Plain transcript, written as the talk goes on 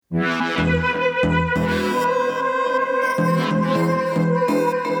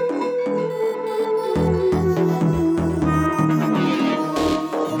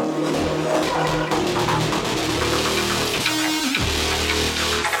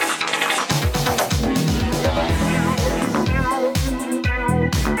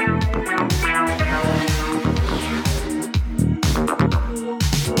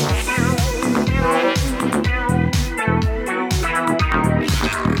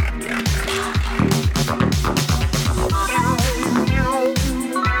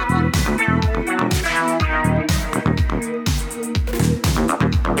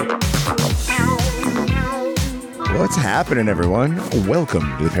happening, everyone? Welcome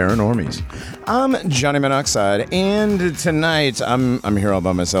to the Paranormies. I'm Johnny Monoxide, and tonight I'm here all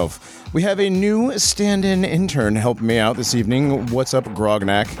by myself. We have a new stand-in intern helping me out this evening. What's up,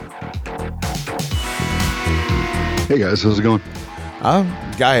 Grognak? Hey guys, how's it going?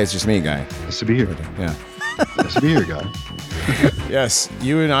 Guy, it's just me, Guy. Nice to be here. Yeah. Nice to be here, guy. Yes,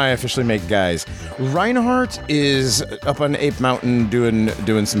 you and I officially make guys. Reinhardt is up on Ape Mountain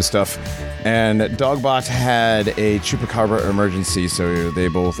doing some stuff, and Dogbot had a Chupacabra emergency, so they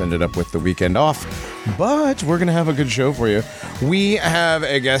both ended up with the weekend off. But we're going to have a good show for you. We have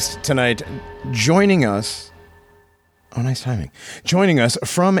a guest tonight joining us. Oh, nice timing. Joining us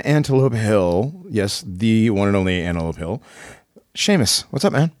from Antelope Hill. Yes, the one and only Antelope Hill. Seamus, what's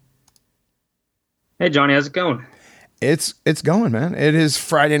up, man? Hey, Johnny, how's it going? It's going, man. It is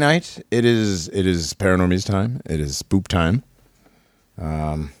Friday night. It is Paranormies time. It is spook time.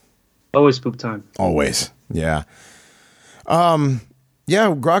 Always spook time. Always, yeah. Yeah,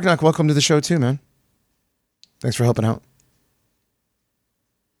 Grognak, welcome to the show too, man. Thanks for helping out.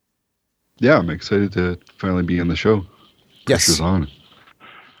 Yeah, I'm excited to finally be on the show. Yes. Pressure's on.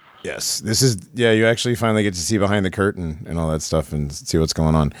 Yes, this is, you actually finally get to see behind the curtain and all that stuff and see what's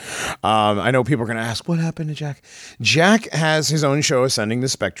going on. I know people are going to ask, what happened to Jack? Jack has his own show, Ascending the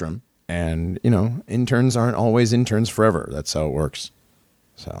Spectrum, and, interns aren't always interns forever. That's how it works.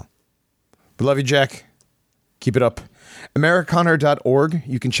 So, we love you, Jack. Keep it up. Americana.org.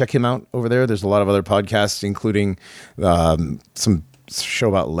 You can check him out over there. There's a lot of other podcasts, including some show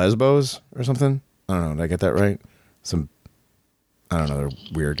about lesbos or something. I don't know. Did I get that right? I don't know. They're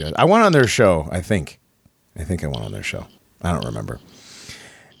weird guys. I went on their show, I think. I went on their show. I don't remember.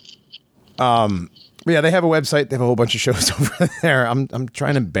 But yeah, they have a website. They have a whole bunch of shows over there. I'm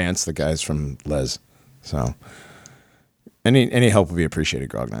trying to bance the guys from Les. So any help would be appreciated,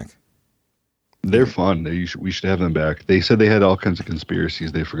 Grognak. They're fun. We should have them back. They said they had all kinds of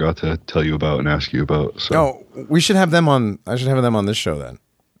conspiracies they forgot to tell you about and ask you about. So. No, we should have them on. I should have them on this show then.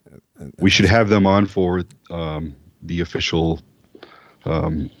 We should have them on for the official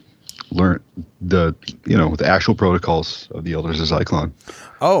learn the actual protocols of the Elders of Zyklon.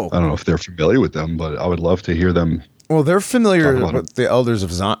 Oh, I don't know if they're familiar with them, but I would love to hear them. Well, they're familiar with the Elders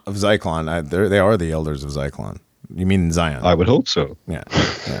of Zyklon. They are the Elders of Zyklon. You mean Zion? I would hope so. Yeah.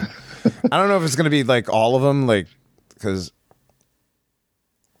 I don't know if it's going to be like all of them, like, because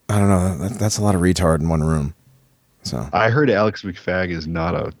I don't know. That's a lot of retard in one room. So I heard Alex McFag is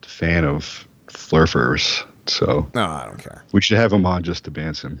not a fan of flurfers. So no, I don't care. We should have him on just to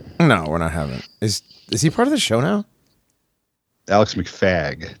bance him. No, we're not having. Is he part of the show now? Alex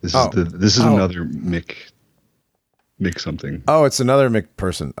McFag. This is another Mick something. Oh, it's another Mick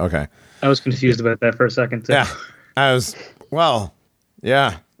person. Okay. I was confused about that for a second too. Yeah.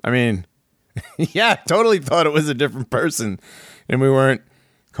 Yeah. I mean, yeah, totally thought it was a different person and we weren't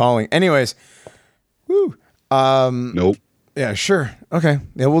calling. Anyways. Woo. Nope. Yeah, sure. Okay.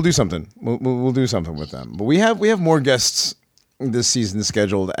 Yeah, we'll do something. We'll do something with them. But we have more guests this season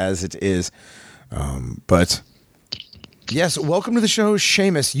scheduled as it is. But yes, welcome to the show,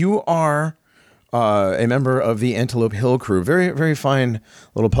 Seamus. You are a member of the Antelope Hill crew. Very, very fine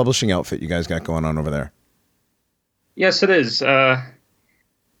little publishing outfit you guys got going on over there. Yes, it is.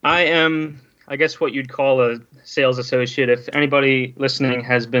 I am, I guess, what you'd call a sales associate. If anybody listening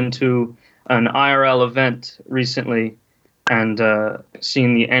has been to an IRL event recently and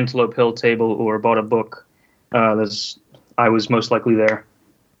seen the Antelope Hill table or bought a book, I was most likely there.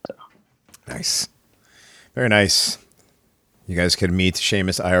 So. Nice. Very nice. You guys could meet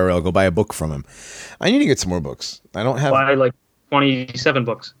Seamus IRL, go buy a book from him. I need to get some more books. I don't have... Buy like 27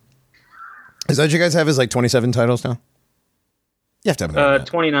 books. Is that what you guys have is like 27 titles now? You have to have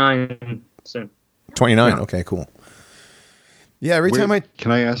 29 soon. 29, yeah. Okay, cool. Yeah,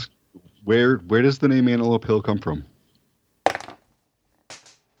 Can I ask, where does the name Antelope Hill come from?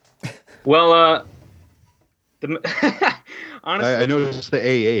 Well, honestly, I noticed the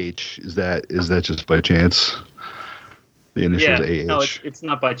AH. Is that just by chance? The initials AH. No, it's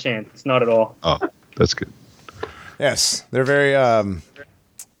not by chance. Not at all. Oh, that's good. Yes, they're very. I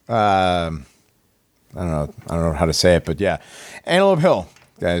don't know how to say it, but yeah, Antelope Hill,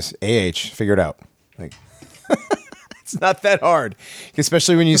 guys. AH, figure it out. Like, it's not that hard,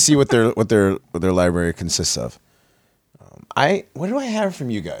 especially when you see what their library consists of. What do I have from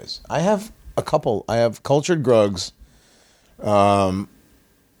you guys? I have a couple. I have Cultured Grugs.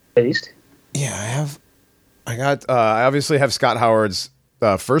 Based. Yeah, I obviously have Scott Howard's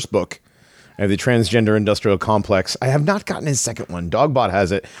first book. I have the Transgender Industrial Complex. I have not gotten his second one. Dogbot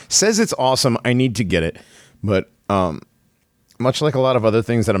has it. Says it's awesome. I need to get it. But much like a lot of other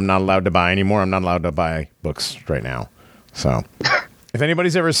things that I'm not allowed to buy anymore, I'm not allowed to buy books right now. So, if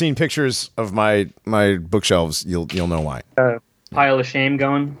anybody's ever seen pictures of my bookshelves, you'll know why. Pile of shame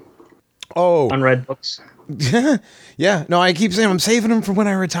going. Oh, Unread books. Yeah. No, I keep saying I'm saving them for when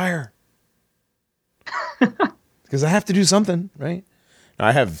I retire. Because I have to do something, right?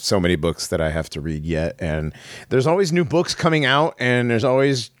 I have so many books that I have to read yet, and there's always new books coming out, and there's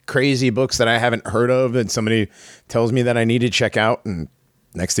always crazy books that I haven't heard of that somebody tells me that I need to check out, and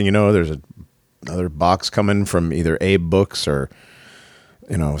next thing you know, there's another box coming from either Abe Books or,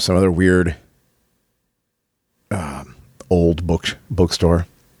 some other weird old bookstore.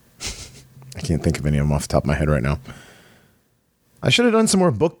 I can't think of any of them off the top of my head right now. I should have done some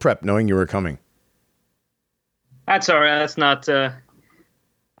more book prep knowing you were coming. That's all right. That's not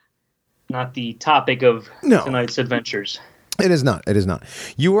the topic of tonight's adventures. It is not. It is not.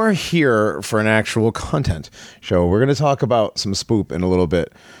 You are here for an actual content show. We're going to talk about some spoop in a little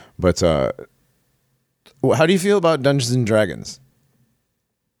bit. But how do you feel about Dungeons and Dragons?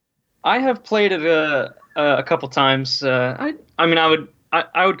 I have played it a couple times. I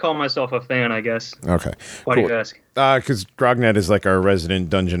would call myself a fan, I guess. Okay. Why do you ask? Because Grognak is like our resident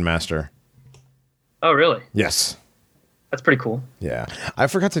dungeon master. Oh, really? Yes. That's pretty cool. Yeah. I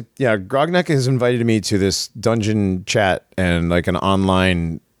forgot to... Yeah, Grognak has invited me to this dungeon chat and like an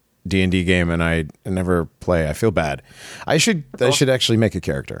online D&D game, and I never play. I feel bad. I should actually make a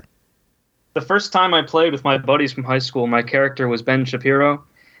character. The first time I played with my buddies from high school, my character was Ben Shapiro.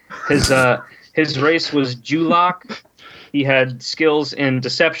 His race was Julok. He had skills in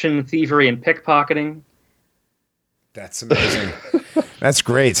deception, thievery, and pickpocketing. That's amazing. That's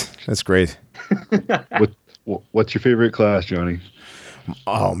great. That's great. What's your favorite class, Johnny?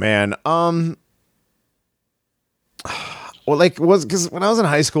 Oh man. Well, because when I was in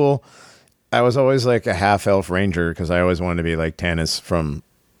high school, I was always like a half elf ranger because I always wanted to be like Tanis from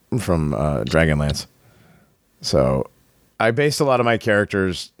Dragonlance. So I based a lot of my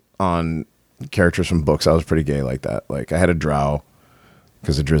characters on characters from books. I was pretty gay like that. Like I had a drow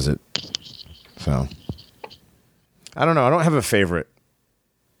because of Drizzt. So I don't know. I don't have a favorite.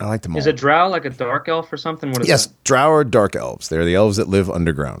 I like them all. Is a drow like a dark elf or something? What is yes, that? drow are dark elves. They're the elves that live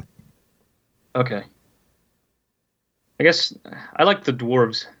underground. Okay. I guess I like the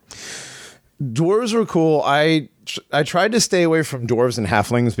dwarves. Dwarves were cool. I tried to stay away from dwarves and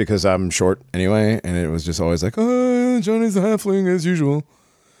halflings because I'm short anyway, and it was just always like, oh, Johnny's a halfling as usual.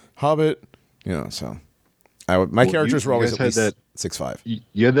 Hobbit, so my characters were always at least 6'5".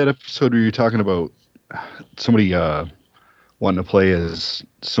 You had that episode where you were talking about somebody wanting to play as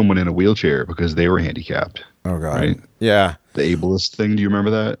someone in a wheelchair because they were handicapped. Oh God! Right? Yeah, the ableist thing. Do you remember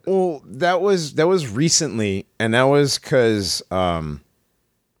that? Well, that was recently, and that was because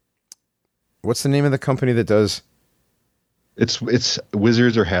what's the name of the company that does? It's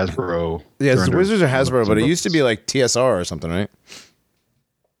Wizards or Hasbro. Yeah, it's Wizards or Hasbro, but it used to be like TSR or something, right?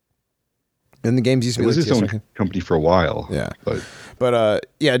 And the games used to be like TSR. It was its own company for a while. Yeah, but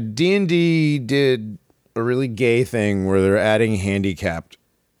yeah, D&D did a really gay thing where they're adding handicapped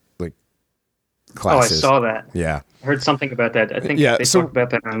like classes. Oh, I saw that. Yeah, I heard something about that. I think they talked about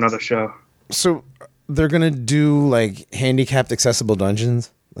that on another show. So they're gonna do like handicapped accessible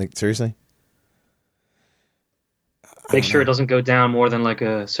dungeons. Like seriously? Make sure it doesn't go down more than like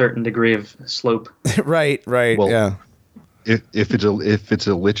a certain degree of slope. Right. Well, yeah. If it's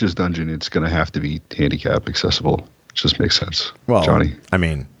a Lich's dungeon, it's gonna have to be handicap accessible. It just makes sense. Well, Johnny. I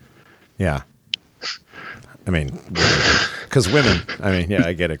mean, yeah. Because women. Yeah,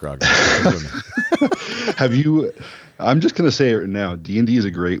 I get it, Grog. Have you? I'm just gonna say it right now. D&D is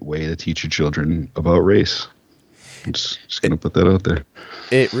a great way to teach your children about race. I'm just gonna put that out there.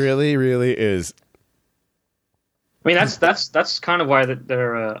 It really, really is. I mean, that's kind of why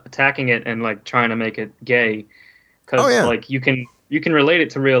they're attacking it and like trying to make it gay, because like you can relate it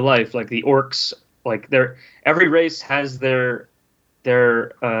to real life. Like the orcs, like every race has their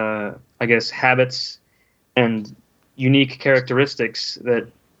I guess habits and unique characteristics that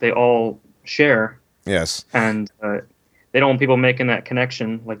they all share. Yes, and they don't want people making that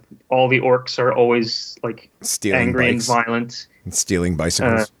connection. Like all the orcs are always like stealing angry bikes. and violent, and stealing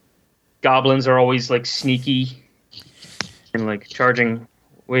bicycles. Goblins are always like sneaky and like charging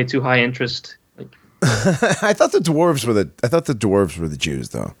way too high interest. Like, I thought the dwarves were the Jews,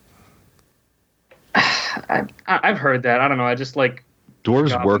 though. I've heard that. I don't know. I just like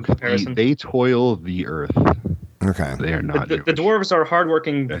dwarves work. They toil the earth. Okay, they are not. The dwarves are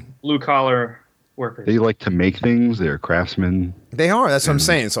hardworking, blue collar workers. They like to make things. They're craftsmen. They are. That's what I'm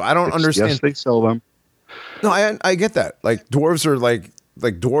saying. So I don't understand. Yes, they sell them. No, I get that. Like dwarves are like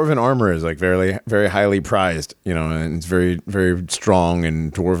dwarven armor is like very, very highly prized, and it's very, very strong,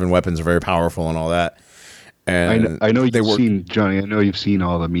 and dwarven weapons are very powerful and all that. And I know you've seen, Johnny, I know you've seen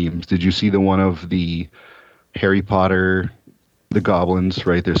all the memes. Did you see the one of the Harry Potter, the goblins,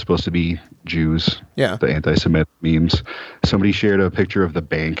 right? They're supposed to be Jews. Yeah. The anti-Semitic memes. Somebody shared a picture of the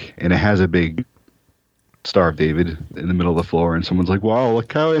bank, and it has a big Star of David in the middle of the floor, and someone's like, wow,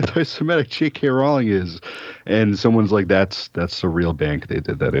 look how anti-Semitic J.K. Rowling is. And someone's like, that's the real bank they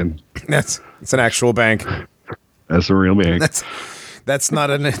did that in. It's an actual bank. That's a real bank. That's not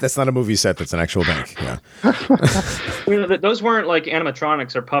a movie set. That's an actual bank. Yeah. Those weren't like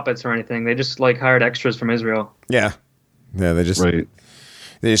animatronics or puppets or anything. They just like hired extras from Israel. Yeah. Yeah. They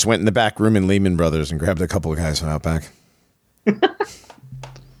just went in the back room in Lehman Brothers and grabbed a couple of guys from out back.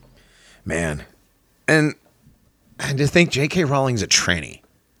 Man. And to think J.K. Rowling's a tranny.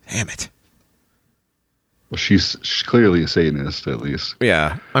 Damn it. Well, she's clearly a Satanist, at least.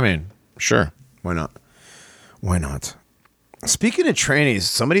 Yeah. I mean, sure. Why not? Why not? Speaking of trannies,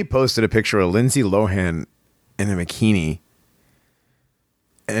 somebody posted a picture of Lindsay Lohan in a bikini.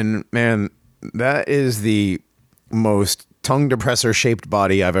 And man, that is the most tongue depressor shaped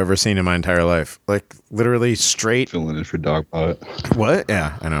body I've ever seen in my entire life. Like literally straight. Filling in for Dogbot. What?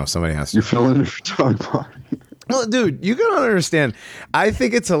 Yeah, I know. Somebody has to. You're filling in for Dogbot. Well, dude, you gotta understand. I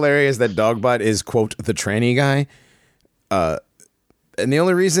think it's hilarious that Dogbot is, quote, the tranny guy. And the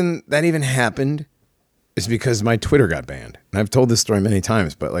only reason that even happened is because my Twitter got banned. And I've told this story many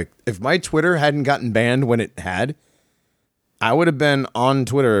times, but like if my Twitter hadn't gotten banned when it had, I would have been on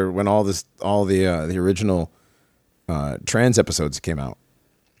Twitter when all the original trans episodes came out.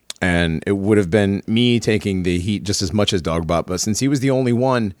 And it would have been me taking the heat just as much as Dogbot, but since he was the only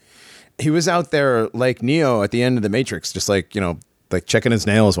one, he was out there like Neo at the end of the Matrix, just like, like checking his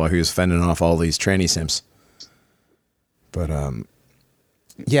nails while he was fending off all these tranny simps. But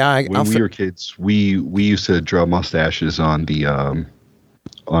yeah, when we were kids, we used to draw mustaches on the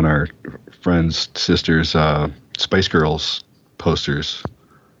on our friends' sisters' Spice Girls posters.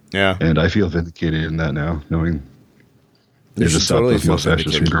 Yeah, and I feel vindicated in that now, knowing they just stopped totally those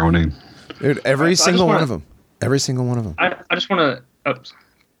mustaches from growing. Dude, every single one of them. Every single one of them. I just want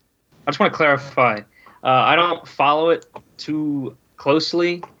to clarify. I don't follow it too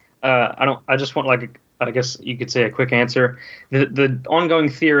closely. I just want I guess you could say a quick answer. The ongoing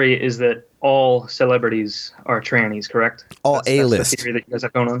theory is that all celebrities are trannies, correct? All A-list. That's the theory that you guys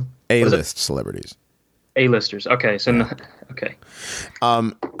have going on? A-list celebrities. A-listers. Okay, so okay.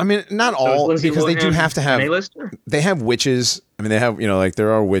 I mean, not all, because they do have to have. A-lister? They have witches. I mean, they have, like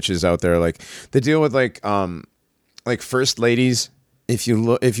there are witches out there. Like they deal with like first ladies. If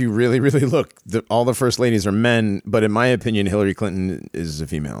you really, really look, all the first ladies are men. But in my opinion, Hillary Clinton is a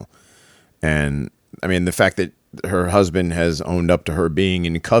female, and I mean, the fact that her husband has owned up to her being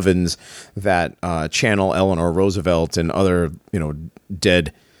in covens that channel Eleanor Roosevelt and other,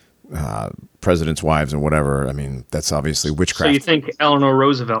 dead presidents' wives and whatever. I mean, that's obviously witchcraft. So you think Eleanor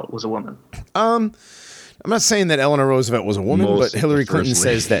Roosevelt was a woman? I'm not saying that Eleanor Roosevelt was a woman, but Hillary Clinton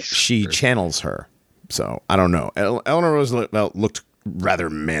says that she channels her. So I don't know. Eleanor Roosevelt looked rather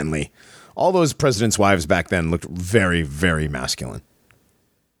manly. All those presidents' wives back then looked very, very masculine.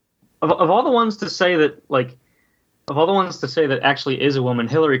 Of all the ones to say that, actually is a woman,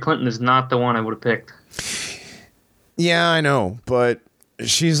 Hillary Clinton is not the one I would have picked. Yeah, I know, but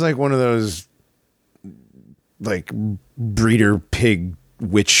she's like one of those like breeder pig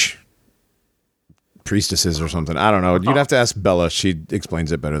witch priestesses or something. I don't know. You'd have to ask Bella. She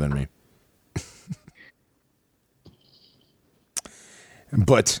explains it better than me.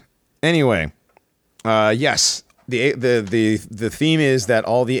 But anyway, yes. The theme is that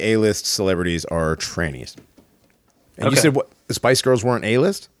all the A-list celebrities are trannies. And you said what? The Spice Girls weren't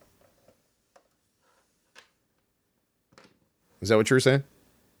A-list? Is that what you were saying?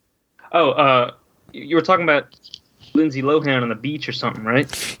 Oh, you were talking about Lindsay Lohan on the beach or something,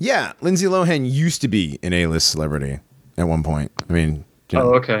 right? Yeah, Lindsay Lohan used to be an A-list celebrity at one point. I mean,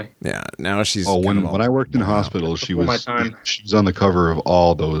 okay. Yeah, now she's. Oh, when I worked in hospital, she was on the cover of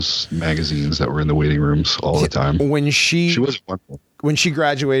all those magazines that were in the waiting rooms all the time. She was wonderful. When she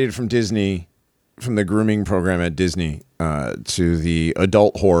graduated from Disney, from the grooming program at Disney, to the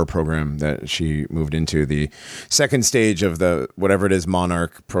adult horror program that she moved into, the second stage of the whatever it is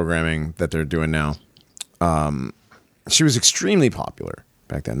Monarch programming that they're doing now. She was extremely popular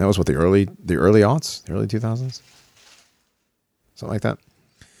back then. That was what the early aughts, the early 2000s. Something like that.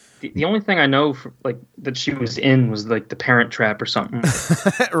 The only thing I know that she was in was like The Parent Trap or something.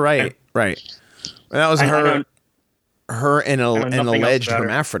 Right. And that was her and an alleged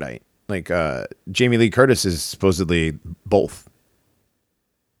hermaphrodite. Like Jamie Lee Curtis is supposedly both.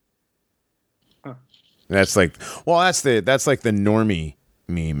 Huh. That's like the normie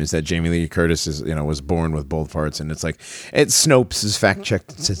meme is that Jamie Lee Curtis is, was born with both parts, and it's like Snopes is fact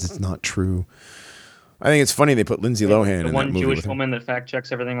checked and says it's not true. I think it's funny they put Lindsay Lohan in that movie. The one Jewish woman that fact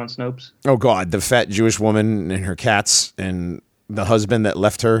checks everything on Snopes. Oh God, the fat Jewish woman and her cats, and the husband that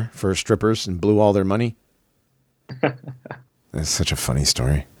left her for strippers and blew all their money. That's such a funny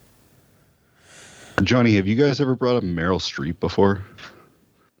story. Johnny, have you guys ever brought up Meryl Streep before?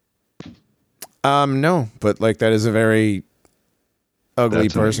 No, but that is a very ugly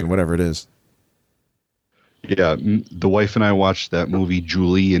person, whatever it is. Yeah, the wife and I watched that movie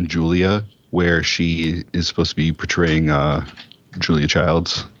Julie and Julia, where she is supposed to be portraying Julia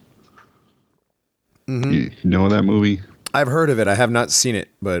Childs. Mm-hmm. You know that movie? I've heard of it. I have not seen it,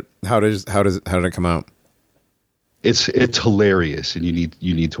 but how did it come out? It's hilarious, and you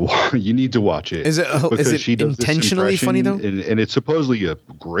need to watch it. Is it intentionally funny though? And it's supposedly a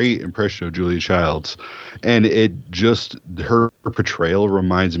great impression of Julia Childs, and her portrayal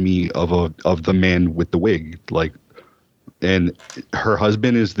reminds me of the man with the wig, and her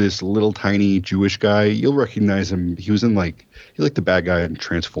husband is this little tiny Jewish guy. You'll recognize him. He was in the bad guy in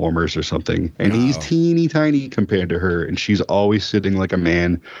Transformers or something, and he's teeny tiny compared to her, and she's always sitting like a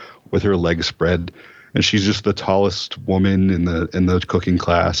man with her legs spread. And she's just the tallest woman in the cooking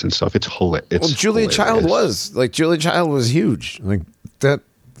class and stuff. It's hilarious. Well, Julia Child was huge.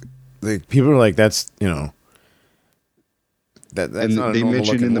 People are like, that's that's and not a they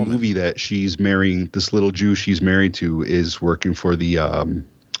mentioned in the woman. movie that she's marrying this little Jew she's married to is working for the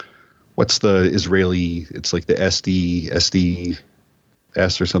what's the Israeli? It's like the SDS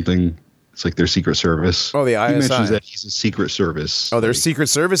or something. It's like their secret service. Oh, the ISI. He mentions that he's a secret service. Oh, their secret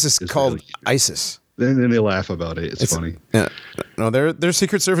service is called ISIS. Then they laugh about it. It's funny. Yeah. No, their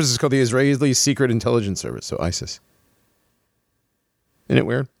secret service is called the Israeli Secret Intelligence Service, so ISIS. Isn't it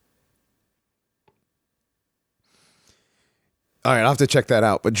weird? All right, I'll have to check that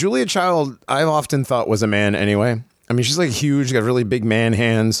out. But Julia Child, I've often thought was a man anyway. I mean, she's huge, got really big man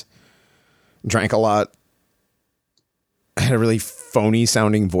hands, drank a lot, had a really phony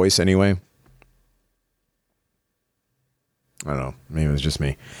sounding voice anyway. I don't know. Maybe it was just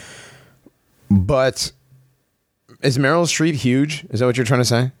me. But is Meryl Streep huge? Is that what you're trying to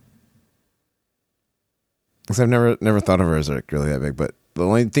say? Because I've never thought of her as really that big. But the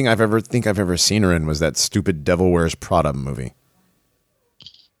only thing I've ever seen her in was that stupid Devil Wears Prada movie.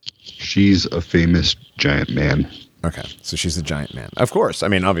 She's a famous giant man. Okay, so she's a giant man. Of course. I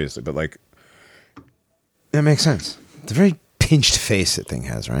mean, obviously, but that makes sense. It's a very pinched face that thing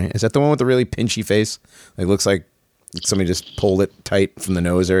has, right? Is that the one with the really pinchy face? Looks like somebody just pulled it tight from the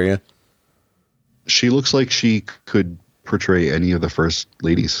nose area. She looks like she could portray any of the first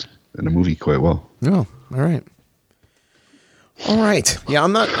ladies in a movie quite well. Oh, all right. Yeah,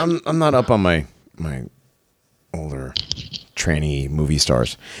 I'm not up on my older tranny movie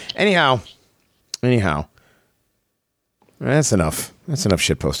stars. Anyhow, that's enough. That's enough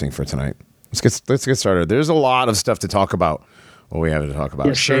shit posting for tonight. Let's get started. There's a lot of stuff to talk about. What we have to talk about.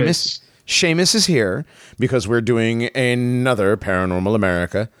 Yes, Seamus is here because we're doing another Paranormal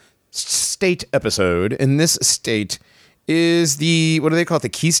America state episode. And this state is what do they call it? The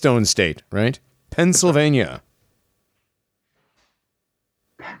Keystone State, right? Pennsylvania.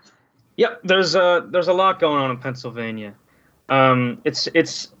 Yep, there's a lot going on in Pennsylvania.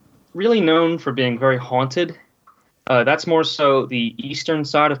 It's really known for being very haunted. That's more so the eastern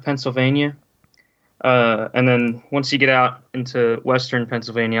side of Pennsylvania. And then once you get out into western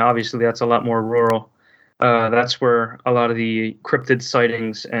Pennsylvania, obviously that's a lot more rural. That's where a lot of the cryptid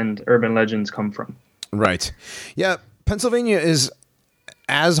sightings and urban legends come from. Right. Yeah, Pennsylvania is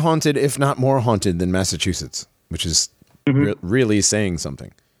as haunted, if not more haunted, than Massachusetts, which is really saying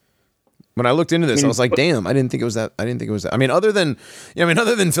something. When I looked into this, I was like, "Damn! I didn't think it was that. I mean, other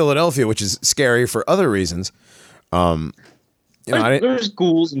than Philadelphia, which is scary for other reasons. There's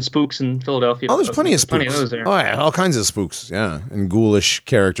ghouls and spooks in Philadelphia. Oh, there's plenty of spooks. Plenty of those there. Oh yeah, all kinds of spooks. Yeah, and ghoulish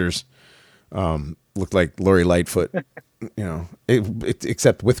characters. Look like Lori Lightfoot.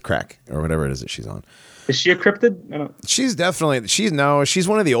 Except with crack or whatever it is that she's on. Is she a cryptid? She's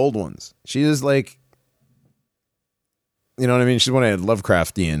one of the old ones. She is like, you know what I mean? She's one of the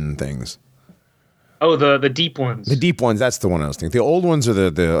Lovecraftian things. Oh, the deep ones. The deep ones, that's the one I was thinking. The old ones are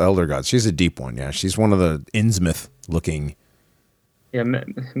the elder gods. She's a deep one, yeah. She's one of the Innsmouth looking. Yeah,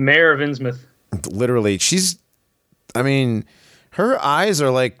 Mayor of Innsmouth. Literally, her eyes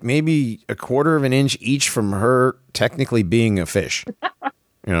are like maybe a quarter of an inch each from her technically being a fish.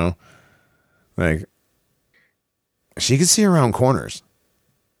 She can see around corners.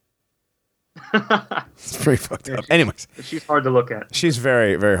 It's pretty fucked up. Anyways. She's hard to look at. She's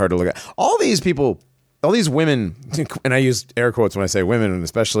very, very hard to look at. All these people all these women, and I use air quotes when I say women, and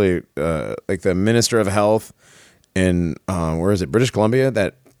especially like the Minister of Health in where is it, British Columbia,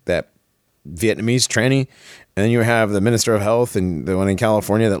 that Vietnamese tranny, and then you have the Minister of Health and the one in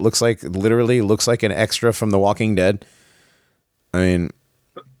California that literally looks like an extra from The Walking Dead. I mean,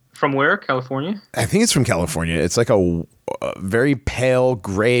 from where? California? I think it's from California. It's like a very pale,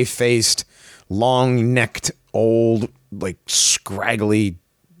 gray-faced, long-necked, old, like scraggly,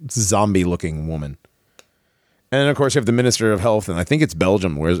 zombie-looking woman. And of course, you have the Minister of Health, and I think it's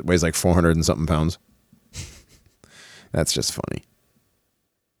Belgium, weighs like 400 and something pounds. That's just funny.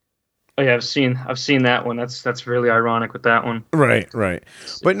 Oh yeah, I've seen that one. That's really ironic with that one. Right.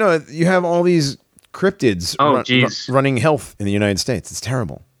 But no, you have all these cryptids running health in the United States. It's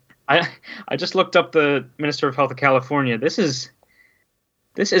terrible. I just looked up the Minister of Health of California. This is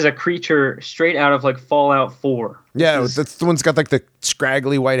a creature straight out of like Fallout 4. That's the one's got like the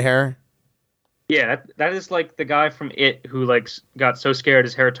scraggly white hair. Yeah, that is like the guy from It who like got so scared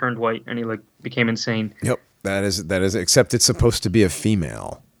his hair turned white and he like became insane. Yep, that is. Except it's supposed to be a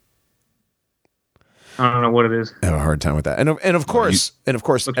female. I don't know what it is. I have a hard time with that. And of course,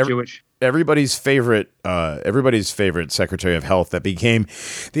 Jewish. Everybody's favorite Secretary of Health that became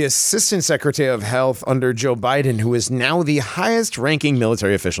the Assistant Secretary of Health under Joe Biden, who is now the highest ranking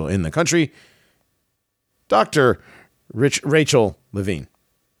military official in the country, Dr. Rachel Levine,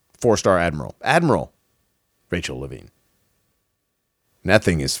 4-star Admiral Rachel Levine. And that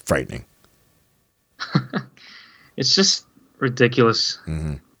thing is frightening. It's just ridiculous.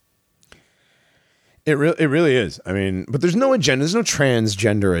 Mm-hmm. It really is. I mean, but there's no agenda. There's no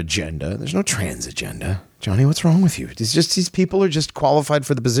transgender agenda. There's no trans agenda. Johnny, what's wrong with you? It's just these people are just qualified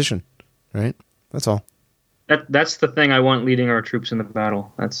for the position, right? That's all. That's the thing I want leading our troops in the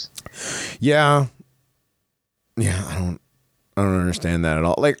battle. Yeah. I don't understand that at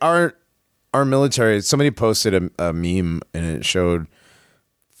all. Like our military. Somebody posted a meme and it showed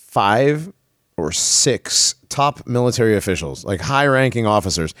 5 or 6 top military officials, like high-ranking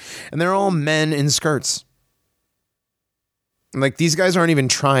officers, and they're all men in skirts. And like these guys aren't even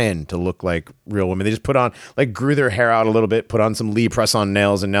trying to look like real women. They just put on, like, grew their hair out a little bit, put on some Lee press-on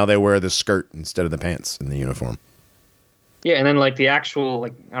nails, and now they wear the skirt instead of the pants in the uniform. Yeah, and then like the actual,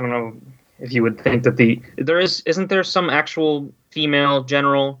 like, I don't know if you would think that isn't there some actual female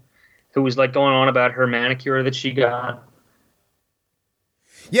general who was like going on about her manicure that she got?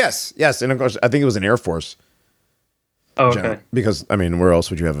 Yes, and of course, I think it was an Air Force. Oh, okay. General. Because, I mean, where else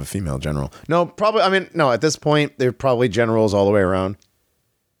would you have a female general? No, probably, I mean, no, at this point, they're probably generals all the way around.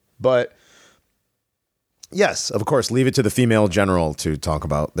 But, yes, of course, leave it to the female general to talk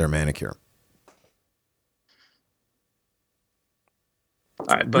about their manicure. All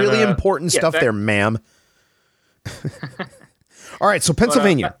right, but, really important stuff there, ma'am. All right, so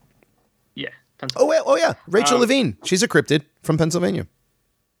Pennsylvania. Pennsylvania. Oh, yeah, Rachel Levine. She's a cryptid from Pennsylvania.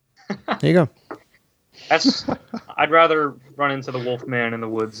 There you go. I'd rather run into the wolf man in the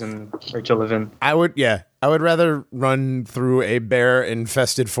woods than Rachel Levine. I would rather run through a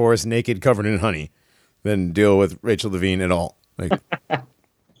bear-infested forest naked, covered in honey, than deal with Rachel Levine at all. Like, I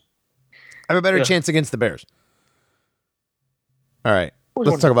have a better chance against the bears. All right,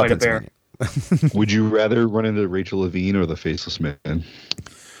 let's talk about Pennsylvania. Would you rather run into Rachel Levine or the Faceless Man?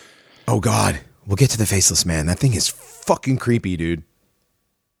 Oh, God. We'll get to the Faceless Man. That thing is fucking creepy, dude.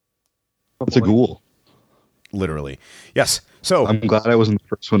 It's a ghoul. Literally. Yes. So I'm glad I wasn't the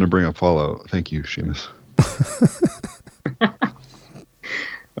first one to bring up Fallout. Thank you, Seamus. No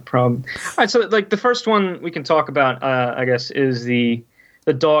problem. All right, so like the first one we can talk about, I guess, is the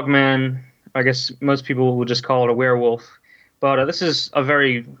Dogman. I guess most people will just call it a werewolf, but this is a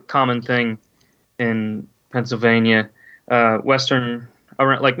very common thing in Pennsylvania, western,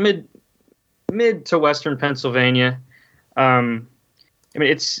 around like mid to western Pennsylvania. I mean,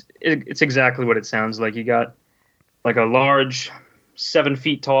 it's exactly what it sounds like. You got like a large 7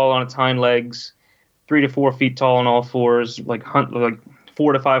 feet tall on its hind legs, 3 to 4 feet tall on all fours, like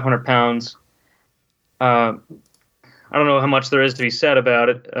 400 to 500 pounds. I don't know how much there is to be said about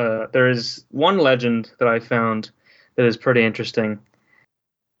it. There is one legend that I found that is pretty interesting.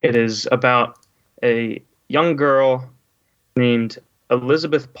 It is about a young girl named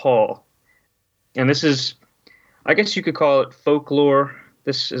Elizabeth Paul. And this is, I guess you could call it folklore.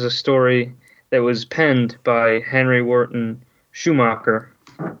 This is a story that was penned by Henry Wharton Schumacher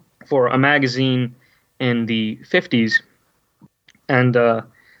for a magazine in the 50s. And the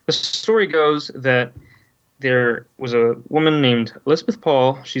story goes that there was a woman named Elizabeth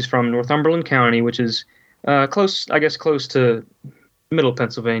Paul. She's from Northumberland County, which is close to middle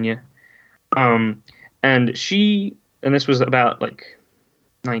Pennsylvania. And this was about like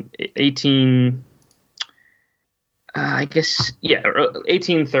 18 I guess, yeah,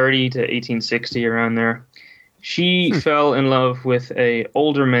 1830 to 1860, around there. She fell in love with a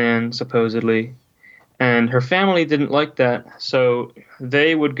older man, supposedly, and her family didn't like that, so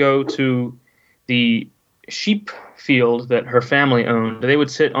they would go to the sheep field that her family owned. They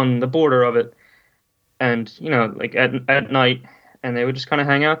would sit on the border of it, and, like at night, and they would just kind of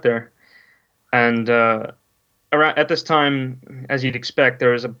hang out there. And around at this time, as you'd expect,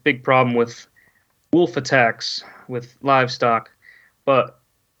 there was a big problem with wolf attacks with livestock, but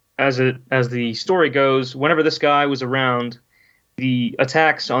as the story goes, whenever this guy was around, the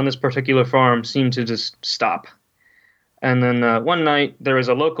attacks on this particular farm seemed to just stop. And then one night, there was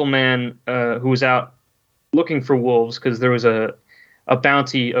a local man who was out looking for wolves because there was a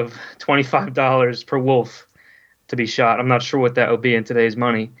bounty of $25 per wolf to be shot. I'm not sure what that would be in today's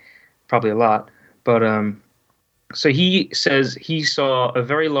money, probably a lot. But so he says he saw a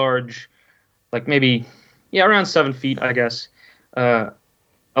very large, like maybe, around 7 feet, I guess,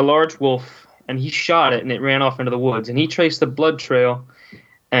 a large wolf, and he shot it, and it ran off into the woods. And he traced the blood trail,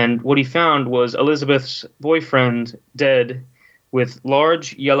 and what he found was Elizabeth's boyfriend dead with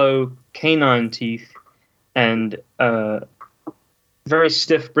large yellow canine teeth and very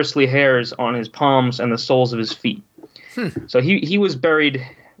stiff, bristly hairs on his palms and the soles of his feet. So he was buried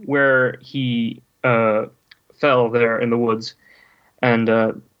where he fell there in the woods.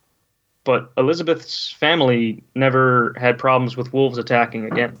 And but Elizabeth's family never had problems with wolves attacking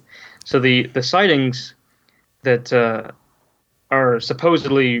again. So the sightings that are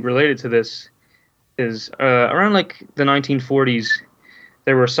supposedly related to this is around like the 1940s.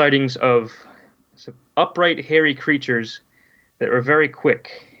 There were sightings of upright, hairy creatures that were very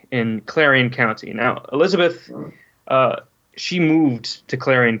quick in Clarion County. Now, Elizabeth, she moved to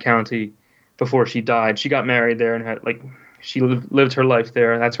Clarion County before she died. She got married there and had she lived her life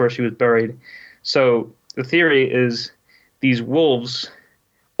there. That's where she was buried. So the theory is these wolves,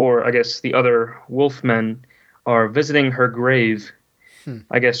 or I guess the other wolfmen, are visiting her grave,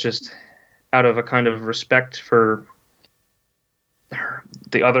 I guess just out of a kind of respect for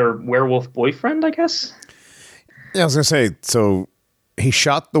the other werewolf boyfriend, I guess. Yeah, I was going to say, so he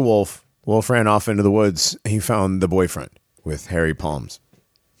shot the wolf. Wolf ran off into the woods. He found the boyfriend with hairy palms.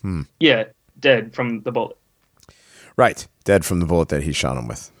 Yeah, dead from the bullet. Right, dead from the bullet that he shot him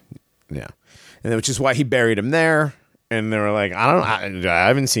with. Yeah, and which is why he buried him there. And they were like, I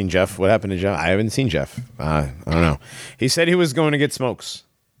haven't seen Jeff. What happened to Jeff? I haven't seen Jeff. I don't know. He said he was going to get smokes.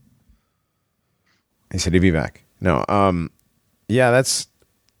 He said he'd be back. No, yeah,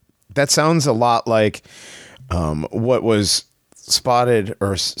 that sounds a lot like what was spotted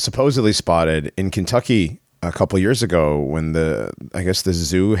or supposedly spotted in Kentucky a couple years ago when the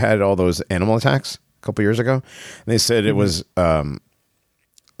zoo had all those animal attacks a couple years ago. And they said it was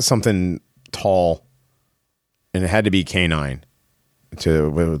something tall, and it had to be canine to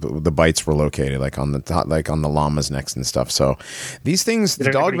where the bites were located, like on the top, like on the llama's necks and stuff. So these things, did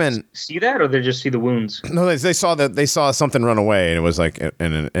the Dogmen see that, or they just see the wounds? No, they saw something run away, and it was like,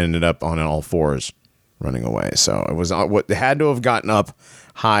 and it ended up on all fours running away. So it was what it had to have gotten up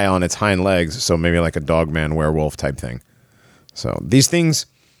high on its hind legs. So maybe like a Dogman werewolf type thing. So these things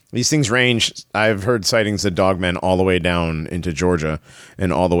range. I've heard sightings of Dogmen all the way down into Georgia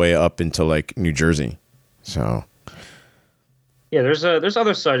and all the way up into like New Jersey. So yeah, there's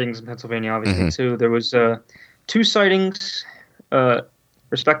other sightings in Pennsylvania, obviously too. There was 2 sightings,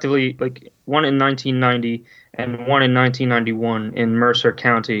 respectively, like one in 1990 and one in 1991 in Mercer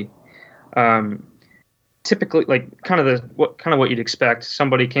County. Typically, like kind of what you'd expect.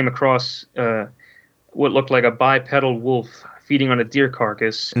 Somebody came across what looked like a bipedal wolf feeding on a deer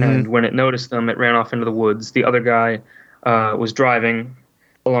carcass, and when it noticed them, it ran off into the woods. The other guy was driving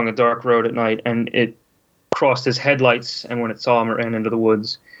along a dark road at night, and it crossed his headlights, and when it saw him, it ran into the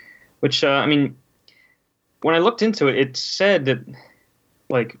woods. Which, I mean, when I looked into it, it said that,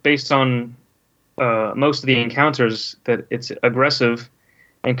 like, based on most of the encounters, that it's aggressive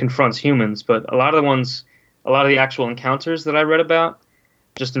and confronts humans. But a lot of the actual encounters that I read about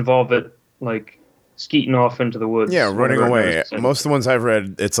just involve it, like, skeeting off into the woods. Yeah, running away. Most of the ones I've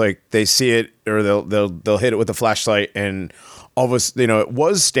read, it's like they see it, or they'll hit it with a flashlight, and all of us, it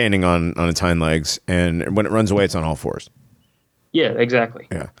was standing on its hind legs, and when it runs away, it's on all fours. Yeah, exactly.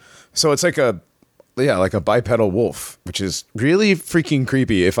 Yeah, so it's like a bipedal wolf, which is really freaking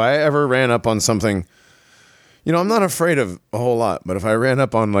creepy. If I ever ran up on something, I'm not afraid of a whole lot, but if I ran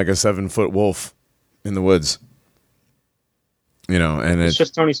up on like a 7-foot wolf in the woods, and it's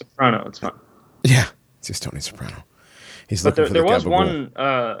just Tony Soprano. It's fine. Yeah, it's just Tony Soprano. He's but looking there for the was one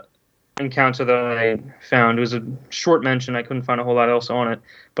encounter that I found. It was a short mention. I couldn't find a whole lot else on it.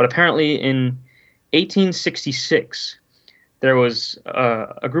 But apparently in 1866, there was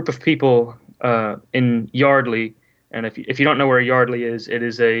a group of people in Yardley, and if you don't know where Yardley is, it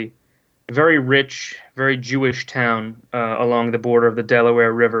is a very rich, very Jewish town along the border of the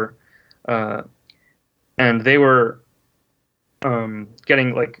Delaware River, and they were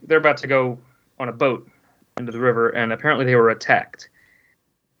they're about to go on a boat into the river, and apparently they were attacked.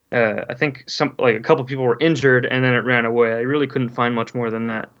 I think a couple people were injured, and then it ran away. I really couldn't find much more than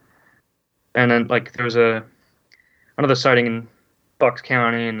that. And then there was another sighting in Bucks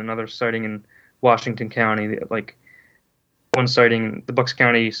County and another sighting in Washington County. One sighting, the Bucks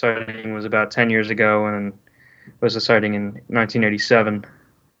County sighting was about 10 years ago, and there was a sighting in 1987.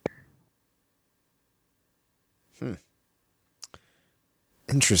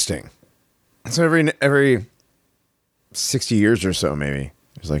 Interesting. So every 60 years or so, maybe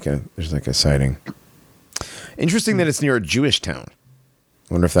there's like a sighting. Interesting that it's near a Jewish town.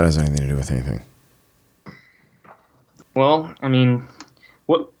 I wonder if that has anything to do with anything. Well, I mean,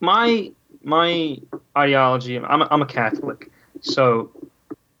 what my ideology, I'm a Catholic, so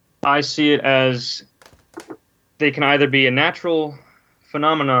I see it as they can either be a natural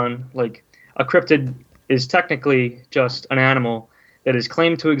phenomenon, like a cryptid is technically just an animal that is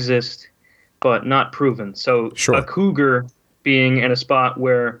claimed to exist but not proven. So sure. A cougar being in a spot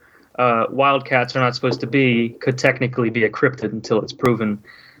where wildcats are not supposed to be could technically be a cryptid until it's proven.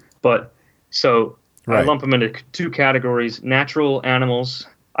 But so right. I lump them into two categories: natural animals.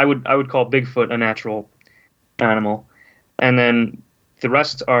 I would call Bigfoot a natural animal, and then the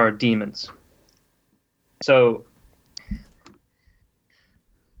rest are demons. So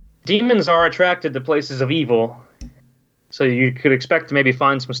demons are attracted to places of evil, so you could expect to maybe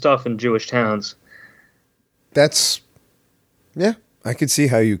find some stuff in Jewish towns. Yeah, I could see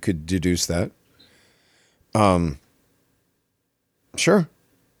how you could deduce that. Sure.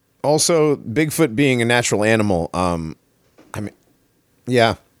 Also, Bigfoot being a natural animal,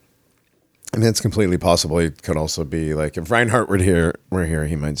 yeah. I mean, it's completely possible. It could also be like, if Reinhardt were here,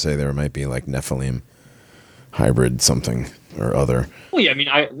 he might say there might be like Nephilim hybrid something or other. Well, yeah, I mean,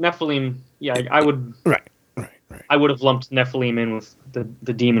 Nephilim, yeah, I would... Right. I would have lumped Nephilim in with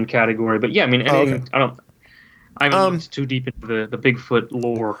the demon category, but yeah, I mean, anything, okay. I haven't looked too deep into the Bigfoot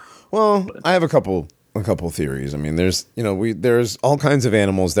lore. Well, I have a couple theories. I mean, there's all kinds of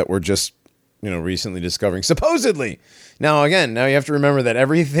animals that we're just recently discovering, supposedly. Now you have to remember that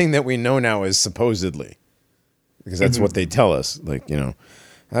everything that we know now is supposedly, because that's what they tell us. Like,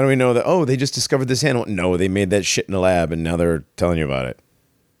 how do we know that? Oh, they just discovered this animal. No, they made that shit in a lab, and now they're telling you about it.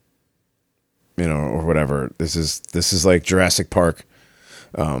 Or whatever. This is like Jurassic Park.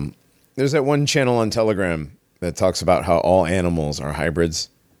 There's that one channel on Telegram that talks about how all animals are hybrids,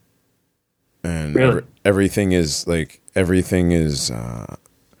 and really? everything is like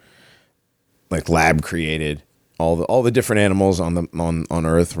lab created. All the different animals on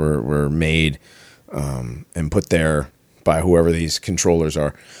Earth were made and put there by whoever these controllers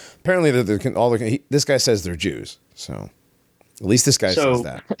are. Apparently, this guy says they're Jews. So at least this guy says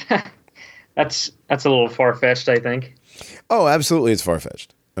that. That's a little far-fetched, I think. Oh, absolutely, it's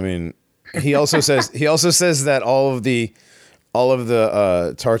far-fetched. I mean, he also says that all of the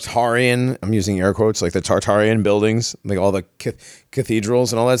Tartarian, I'm using air quotes, like the Tartarian buildings, like all the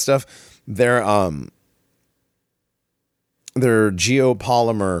cathedrals and all that stuff, they're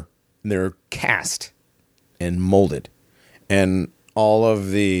geopolymer, they're cast and molded, and all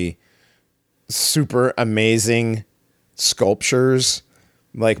of the super amazing sculptures.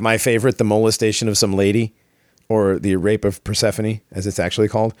 Like my favorite, the molestation of some lady, or the rape of Persephone, as it's actually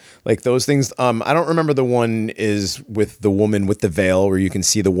called. Like those things. I don't remember the one is with the woman with the veil, where you can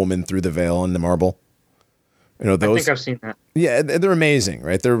see the woman through the veil in the marble. Those. I think I've seen that. Yeah, they're amazing,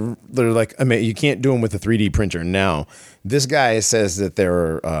 right? They're like you can't do them with a 3D printer now. This guy says that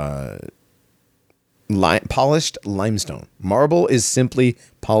they're polished limestone. Marble is simply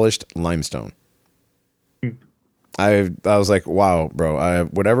polished limestone. I was like, wow, bro,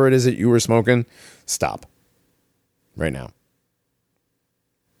 whatever it is that you were smoking, stop right now.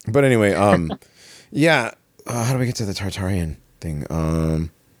 But anyway, yeah. How do we get to the Tartarian thing?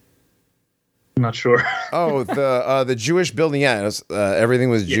 I'm not sure. The Jewish building. Yeah, everything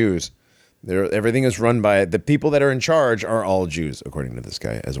was Jews. Everything is run by the people that are in charge are all Jews, according to this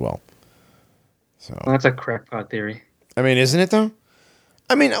guy as well. So that's a crackpot theory. I mean, isn't it though?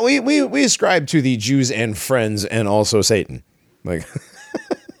 I mean, we ascribe to the Jews and friends and also Satan. Like,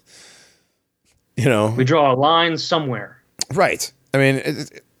 we draw a line somewhere. Right. I mean,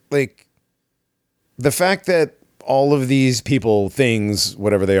 like the fact that all of these people, things,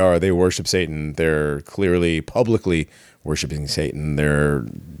 whatever they are, they worship Satan. They're clearly publicly worshiping Satan.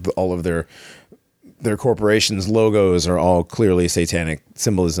 All of their their corporations' logos are all clearly satanic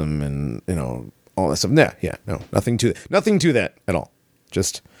symbolism, and all that stuff. Yeah, no, nothing to that at all.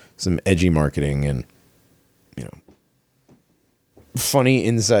 Just some edgy marketing and funny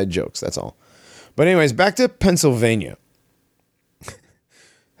inside jokes. That's all. But anyways, back to Pennsylvania.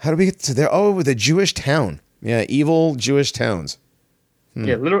 How do we get to there? Oh, the Jewish town. Yeah, evil Jewish towns.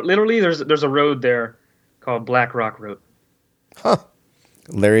 Yeah, literally, there's a road there called Black Rock Road. Huh.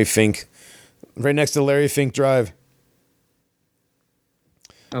 Larry Fink. Right next to Larry Fink Drive.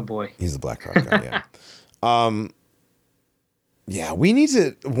 Oh, boy. He's the Black Rock guy, yeah. Yeah, we need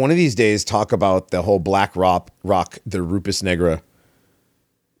to, one of these days, talk about the whole Black Rock, the Rupus Negra,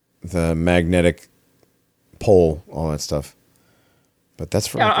 the magnetic pole, all that stuff. But that's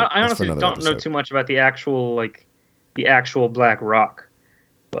for I honestly don't know too much about the actual Black Rock,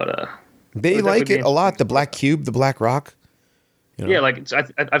 but they like it a lot. The Black Cube, the Black Rock. Yeah, like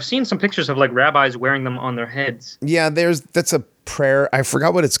I've seen some pictures of like rabbis wearing them on their heads. Yeah, that's a prayer. I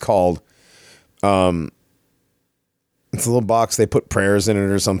forgot what it's called. It's a little box. They put prayers in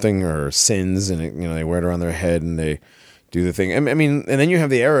it or something, or sins, and they wear it around their head and they do the thing. I mean, and then you have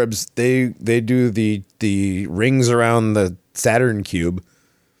the Arabs. They do the rings around the Saturn cube,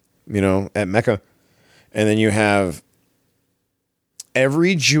 at Mecca, and then you have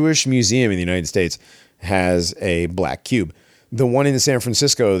every Jewish museum in the United States has a black cube. The one in San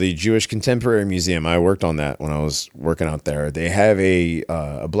Francisco, the Jewish Contemporary Museum, I worked on that when I was working out there. They have a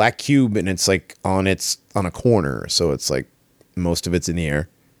black cube, and it's like on a corner, so it's like most of it's in the air.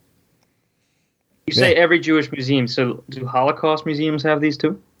 You say every Jewish museum, so do Holocaust museums have these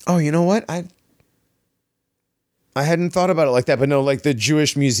too? Oh, you know what? I hadn't thought about it like that, but no, like the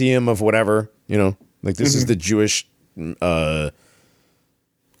Jewish Museum of whatever, like this is the Jewish. What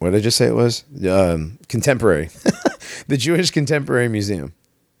did I just say it was? Contemporary. The Jewish Contemporary Museum.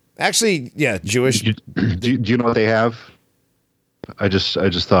 Actually, yeah, Jewish. Do you know what they have? I just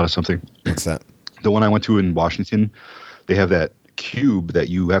thought of something. What's that? The one I went to in Washington, they have that cube that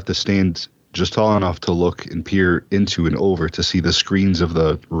you have to stand just tall enough to look and peer into and over to see the screens of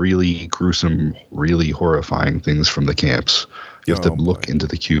the really gruesome, really horrifying things from the camps. You have to look into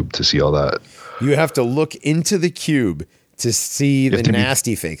the cube to see all that. You have to look into the cube to see the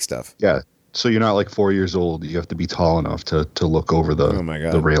nasty fake stuff. Yeah. So you're not like 4 years old. You have to be tall enough to look over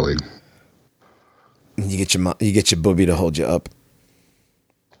the railing. You get your booby to hold you up.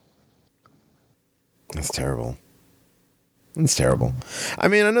 That's terrible. It's terrible. I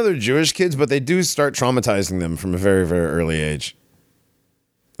mean, I know they're Jewish kids, but they do start traumatizing them from a very, very early age.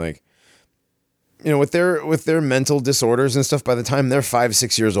 Like, with their mental disorders and stuff, by the time they're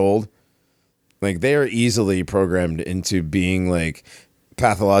 5-6 years old, like they are easily programmed into being like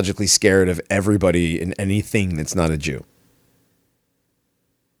pathologically scared of everybody and anything that's not a Jew.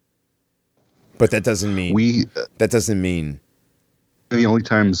 But that doesn't mean the only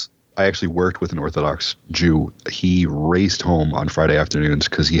times I actually worked with an Orthodox Jew, he raced home on Friday afternoons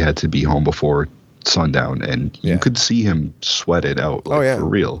because he had to be home before sundown, and you could see him sweat it out for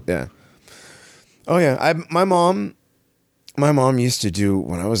real. Yeah. Oh yeah. My mom used to do,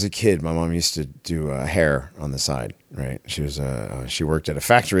 when I was a kid, my mom used to do hair on the side, right? She worked at a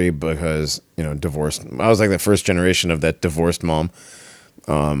factory because, divorced. I was like the first generation of that divorced mom.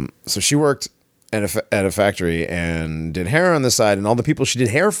 So she worked at a factory and did hair on the side, and all the people she did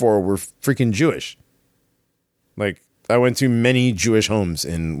hair for were freaking Jewish. Like, I went to many Jewish homes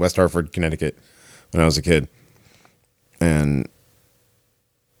in West Hartford, Connecticut when I was a kid. And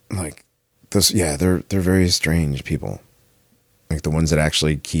like those, they're very strange people. Like the ones that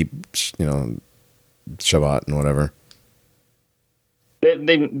actually keep, Shabbat and whatever.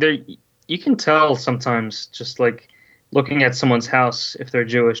 They you can tell sometimes just like looking at someone's house if they're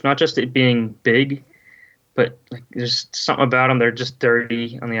Jewish, not just it being big, but like there's something about them. They're just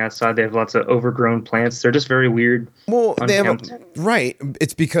dirty on the outside. They have lots of overgrown plants. They're just very weird. Well, right.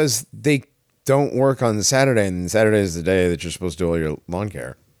 It's because they don't work on the Saturday, and Saturday is the day that you're supposed to do all your lawn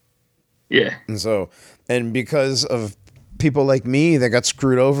care. Yeah. And because of people like me that got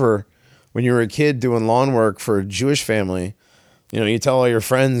screwed over when you were a kid doing lawn work for a Jewish family, you tell all your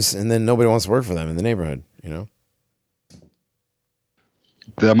friends, and then nobody wants to work for them in the neighborhood,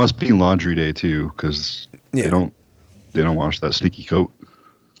 That must be laundry day too, because they don't wash that sticky coat.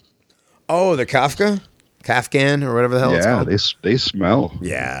 Oh, the Kafkan or whatever the hell it's called. Yeah, they smell.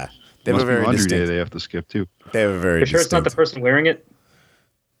 Yeah, they have a very laundry day. They have to skip too. They have a very. You're sure it's not the person wearing it?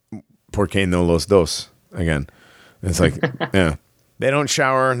 Porque no los dos again. It's like, yeah, they don't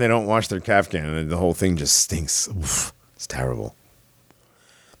shower and they don't wash their Kafkan, and the whole thing just stinks. Oof, it's terrible.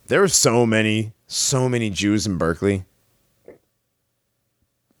 There are so many Jews in Berkeley.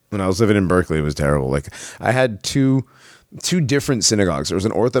 When I was living in Berkeley, it was terrible. Like I had two different synagogues. There was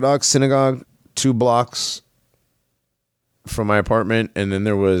an Orthodox synagogue 2 blocks from my apartment, and then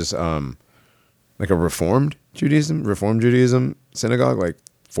there was like a Reformed Judaism synagogue, like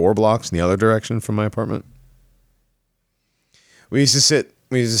 4 blocks in the other direction from my apartment. We used to sit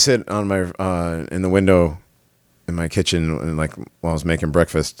on my in the window in my kitchen, and like while I was making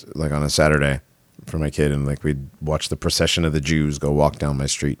breakfast, like on a Saturday for my kid, and like we'd watch the procession of the Jews go walk down my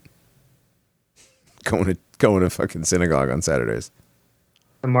street, going to fucking synagogue on Saturdays.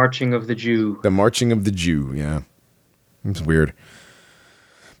 The marching of the Jew. The marching of the Jew, yeah. It's weird.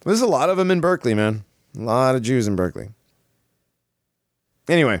 There's a lot of them in Berkeley, man. A lot of Jews in Berkeley.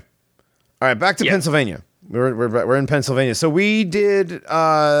 Anyway, all right, back to Pennsylvania. We're in Pennsylvania. So we did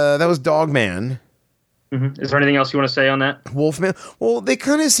that was Dogman. Mm-hmm. Is there anything else you want to say on that? Wolfman. Well, they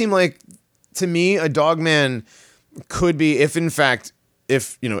kind of seem like, to me, a Dogman could be, if in fact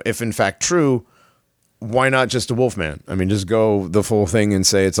true, why not just a Wolfman? I mean, just go the full thing and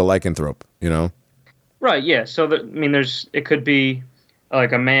say it's a lycanthrope, you know? Right, yeah. So, it could be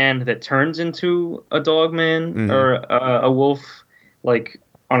like a man that turns into a Dogman or a wolf, like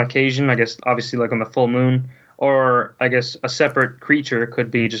on occasion, I guess, obviously like on the full moon. Or I guess a separate creature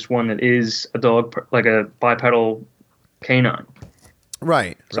could be just one that is a dog, like a bipedal canine.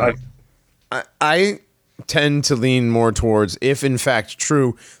 Right. So right. I tend to lean more towards, if in fact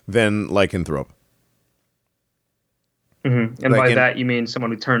true, than lycanthrope. Mm-hmm. And by that you mean someone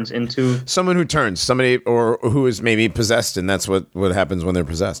who turns into somebody or who is maybe possessed, and that's what happens when they're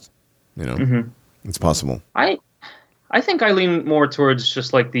possessed. You know, It's possible. I think I lean more towards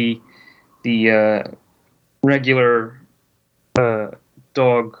just like the regular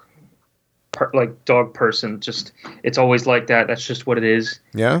dog person. Just it's always like that. That's just what it is.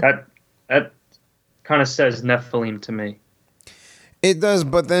 Yeah. That kind of says Nephilim to me. It does,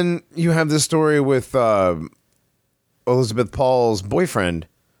 but then you have this story with Elizabeth Paul's boyfriend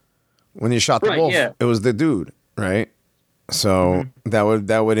when you shot the wolf. Yeah. It was the dude, right? So that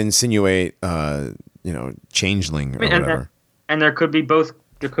would insinuate changeling or whatever. And there could be both.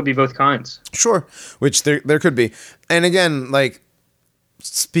 There could be both kinds. Sure, which there could be. And again, like,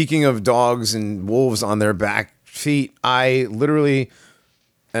 speaking of dogs and wolves on their back feet, I literally,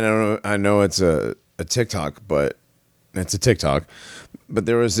 and I know it's a TikTok, but it's a TikTok. But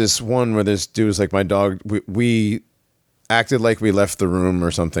there was this one where this dude was like, my dog, we acted like we left the room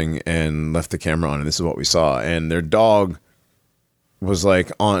or something and left the camera on, and this is what we saw. And their dog was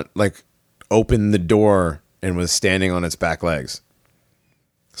opened the door and was standing on its back legs.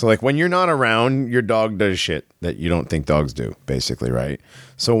 So, like, when you're not around, your dog does shit that you don't think dogs do, basically, right?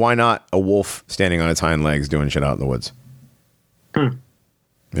 So why not a wolf standing on its hind legs doing shit out in the woods? You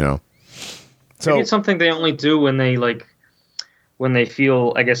know? So maybe it's something they only do when they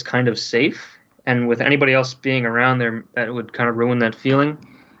feel, I guess, kind of safe. And with anybody else being around there, that would kind of ruin that feeling.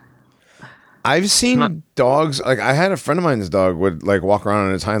 I've seen dogs, like, I had a friend of mine's dog would, like, walk around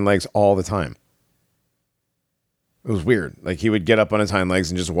on its hind legs all the time. It was weird. Like, he would get up on his hind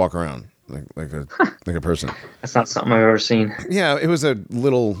legs and just walk around like a person. That's not something I've ever seen. Yeah, it was a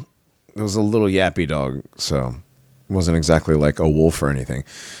little yappy dog, so it wasn't exactly like a wolf or anything.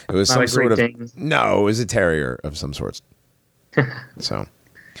 It was some sort of no, it was a terrier of some sorts. So,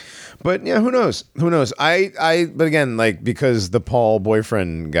 but yeah, who knows? But again, like, because the Paul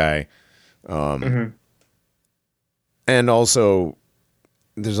boyfriend guy, and also,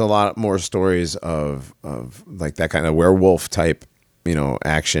 there's a lot more stories of like that kind of werewolf type,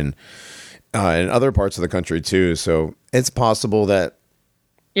 action in other parts of the country too. So it's possible that.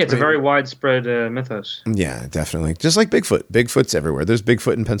 Yeah, it's a very widespread mythos. Yeah, definitely. Just like Bigfoot. Bigfoot's everywhere. There's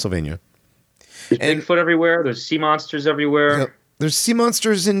Bigfoot in Pennsylvania. There's Bigfoot everywhere. There's sea monsters everywhere. Yep. There's sea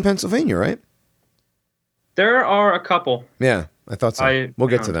monsters in Pennsylvania, right? There are a couple. Yeah, I thought so. We'll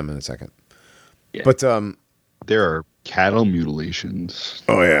get to them in a second. Yeah. But there are cattle mutilations.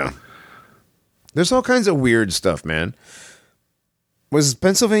 Oh, yeah. There's all kinds of weird stuff, man. Was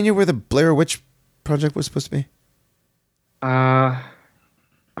Pennsylvania where the Blair Witch Project was supposed to be? I'm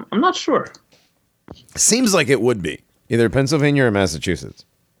not sure. Seems like it would be. Either Pennsylvania or Massachusetts.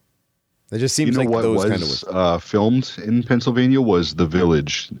 It just seems like those kind of was filmed in Pennsylvania was The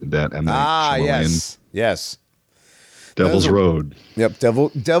Village that M. Night Shyamalan. Yes. Devil's Road. Yep,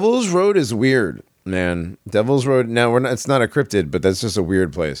 Devil's Road is weird, man. Devil's Road. Now it's not a cryptid, but that's just a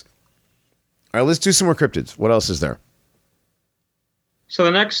weird place. All right, let's do some more cryptids. What else is there? So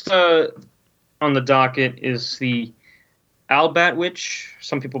the next on the docket is the Albat Witch.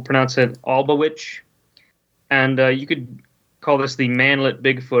 Some people pronounce it Alba Witch. And you could call this the manlet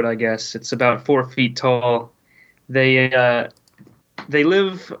Bigfoot, I guess. It's about 4 feet tall. They they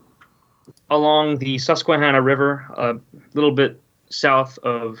live along the Susquehanna River, a little bit south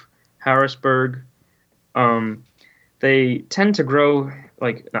of Harrisburg. They tend to grow,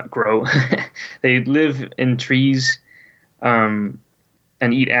 not grow. They live in trees and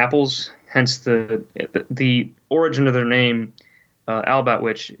eat apples. Hence the origin of their name,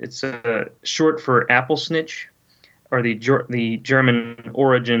 Albatwitch. It's short for apple snitch, or the German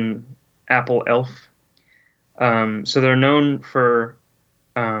origin apple elf. So they're known for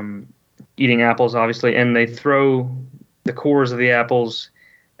eating apples, obviously, and they throw the cores of the apples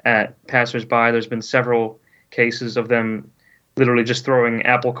at passersby. There's been several cases of them literally just throwing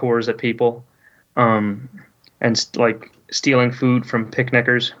apple cores at people, and stealing food from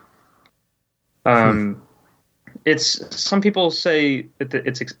picnickers. It's some people say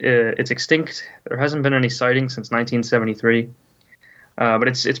it's extinct. There hasn't been any sightings since 1973, but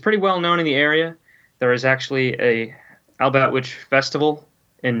it's pretty well known in the area. There is actually a Albatwitch festival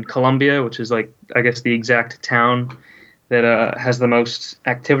in Columbia, which is I guess the exact town that has the most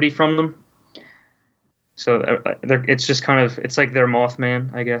activity from them. So it's just it's like their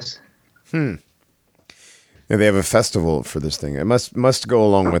Mothman, I guess. Yeah, they have a festival for this thing. It must go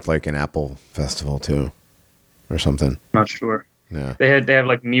along with an Apple festival too, or something. Not sure. Yeah, they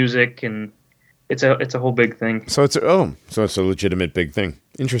have music, and it's a whole big thing. So it's a legitimate big thing.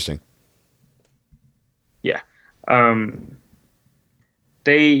 Interesting. Yeah.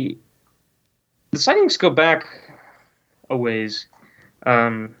 The sightings go back a ways.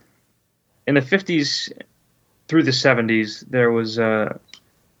 In the 50s through the 70s, there was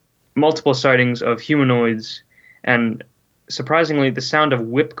multiple sightings of humanoids, and surprisingly, the sound of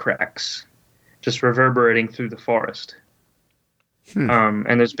whip cracks just reverberating through the forest.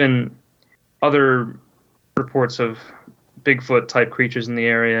 And there's been other reports of Bigfoot-type creatures in the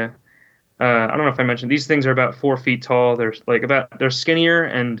area. I don't know if I mentioned, these things are about 4 feet tall. They're they're skinnier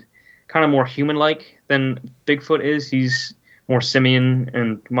and kind of more human-like than Bigfoot is. He's more simian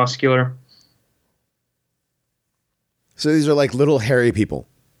and muscular. So these are little hairy people.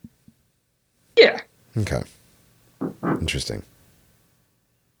 Yeah. Okay. Interesting.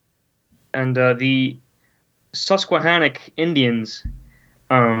 And the Susquehannock Indians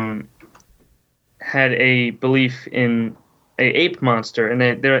had a belief in a ape monster, and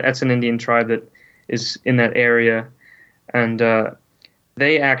that's an Indian tribe that is in that area, and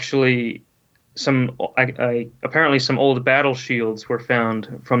they actually apparently some old battle shields were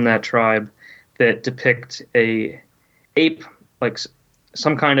found from that tribe that depict a ape,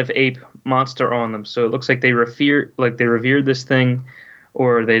 some kind of ape monster on them. So it looks like they revered this thing,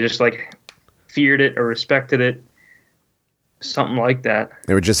 or they just feared it or respected it, something like that.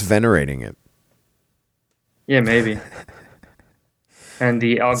 They were just venerating it. Yeah, maybe. And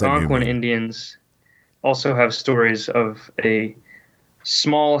the Algonquin Indians also have stories of a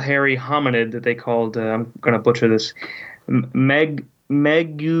small, hairy hominid that they called, I'm going to butcher this, Megumiwisus.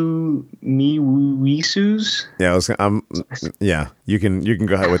 Yeah, you can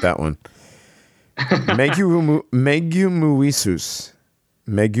go ahead with that one. Megumiwisus.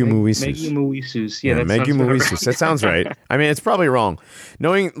 Megumiwisus. Yeah, Megumiwisus. That sounds right. I mean, it's probably wrong.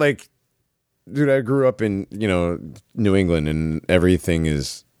 Knowing, dude, I grew up in New England, and everything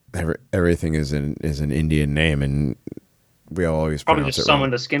is an Indian name, and we always probably pronounce just it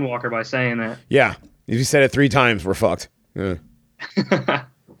wrong. summoned a skinwalker by saying that. Yeah, if you said it 3 times, we're fucked. Yeah.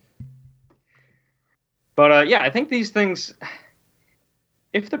 But I think these things,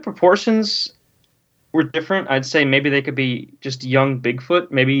 if the proportions were different, I'd say maybe they could be just young Bigfoot.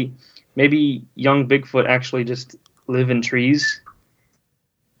 Maybe young Bigfoot actually just live in trees.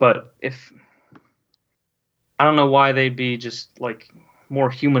 But I don't know why they'd be just more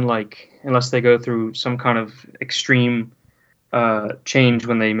human-like, unless they go through some kind of extreme change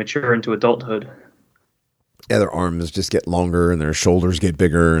when they mature into adulthood. Yeah, their arms just get longer and their shoulders get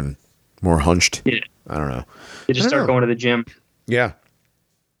bigger and more hunched. Yeah. I don't know. They just start going to the gym. Yeah.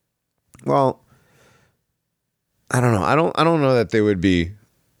 Well, I don't know. I don't know that they would be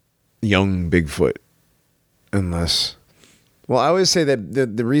young Bigfoot unless. Well, I always say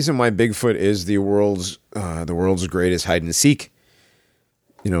that the reason why Bigfoot is the world's greatest hide and seek,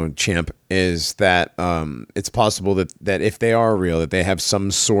 champ, is that it's possible that if they are real, that they have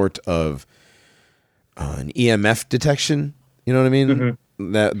some sort of an EMF detection. You know what I mean?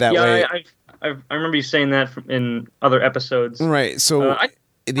 Mm-hmm. That way. I remember you saying that in other episodes. Right. So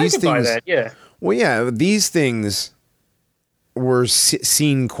these things. Buy that, yeah. Well, yeah, these things were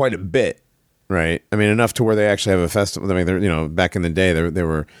seen quite a bit, right? I mean, enough to where they actually have a festival. I mean, back in the day,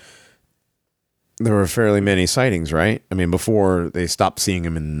 there were fairly many sightings, right? I mean, before they stopped seeing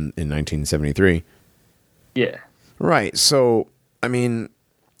them in 1973. Yeah. Right. So I mean,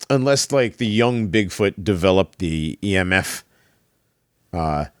 unless like the young Bigfoot developed the EMF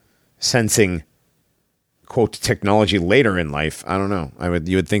sensing quote technology later in life, I don't know.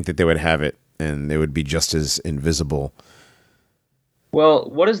 You would think that they would have it and they would be just as invisible. Well,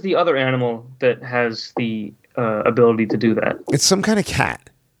 what is the other animal that has the ability to do that? It's some kind of cat.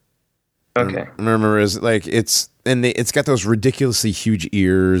 Okay. Remember, it's got those ridiculously huge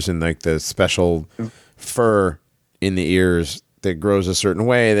ears and like the special fur in the ears that grows a certain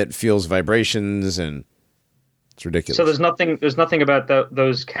way that feels vibrations, and it's ridiculous. So there's nothing about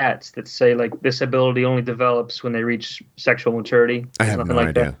those cats that say like this ability only develops when they reach sexual maturity. I have no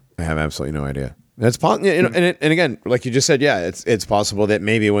idea. I have absolutely no idea. That's possible, and again, like you just said, yeah, it's possible that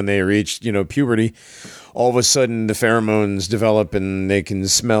maybe when they reach puberty, all of a sudden the pheromones develop and they can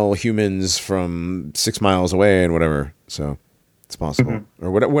smell humans from 6 miles away and whatever. So it's possible, or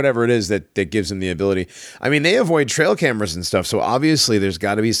whatever it is that gives them the ability. I mean, they avoid trail cameras and stuff, so obviously there's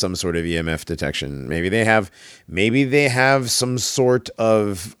got to be some sort of EMF detection. Maybe they have some sort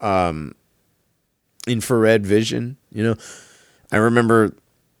of infrared vision. I remember.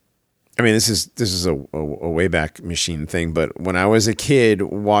 I mean, this is a Wayback Machine thing, but when I was a kid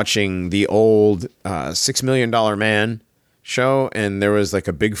watching the old $6 Million Man show, and there was like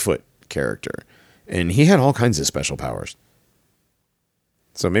a Bigfoot character, and he had all kinds of special powers.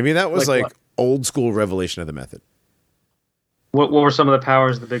 So maybe that was like old school revelation of the method. What were some of the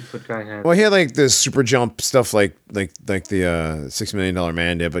powers the Bigfoot guy had? Well, he had like the super jump stuff, like the $6 Million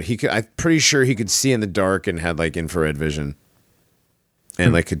Man did, but I'm pretty sure he could see in the dark and had like infrared vision.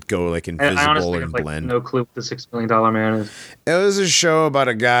 And like could go like invisible and blend. No clue what the $6 Million Man is. It was a show about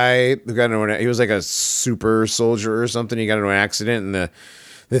a guy who he was like a super soldier or something. He got into an accident, and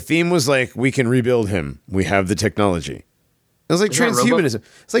the theme was like, we can rebuild him. We have the technology. It was like transhumanism.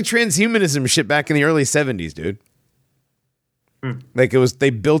 It's like transhumanism shit back in the early 70s, dude. Like it was they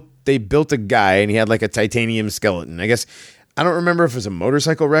built a guy and he had like a titanium skeleton. I guess I don't remember if it was a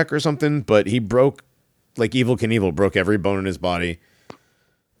motorcycle wreck or something, but he broke like Evel Knievel broke every bone in his body.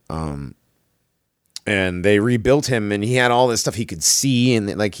 And they rebuilt him, and he had all this stuff he could see,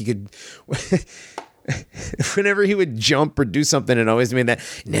 and like he could, whenever he would jump or do something, it always made that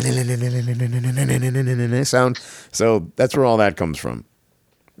sound. So that's where all that comes from,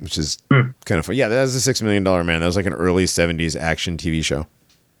 which is kind of fun. Yeah, that was the $6 Million Man. That was like an early 70s action TV show.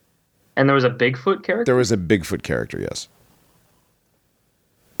 And there was a Bigfoot character? There was a Bigfoot character, yes.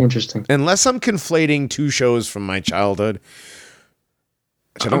 Interesting. Unless I'm conflating two shows from my childhood.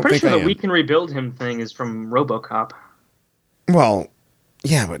 I'm pretty sure the We Can Rebuild Him thing is from RoboCop. Well,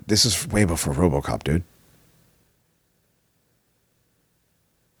 yeah, but this is way before RoboCop, dude.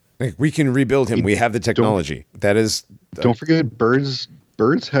 Like, we can rebuild him. We have the technology. Don't forget, birds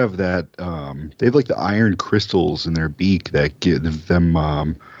have that. They have like the iron crystals in their beak that give them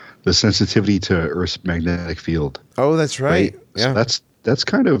the sensitivity to Earth's magnetic field. Oh, that's right. Yeah, so that's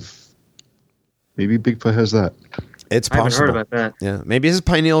kind of maybe Bigfoot has that. It's possible. I haven't heard about that. Yeah, maybe his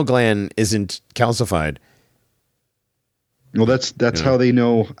pineal gland isn't calcified. Well, that's how they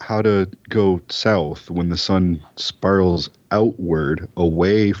know how to go south when the sun spirals outward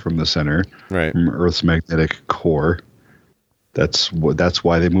away from the center, right, from Earth's magnetic core. That's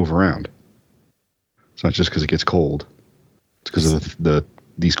why they move around. It's not just because it gets cold. It's because of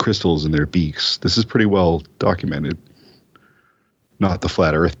these crystals in their beaks. This is pretty well documented. Not the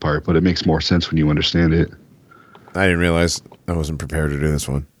flat Earth part, but it makes more sense when you understand it. I didn't realize I wasn't prepared to do this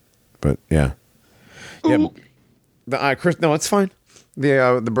one, but yeah. Ooh. Yeah, no, it's fine.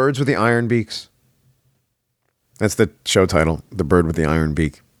 The birds with the iron beaks. That's the show title. The bird with the iron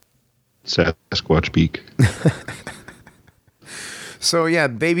beak. Sasquatch beak. So yeah,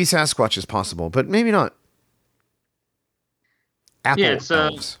 baby Sasquatch is possible, but maybe not. Apple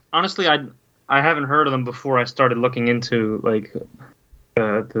elves. Honestly, I haven't heard of them before I started looking into like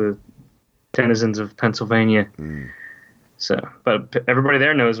the denizens of Pennsylvania. So, but everybody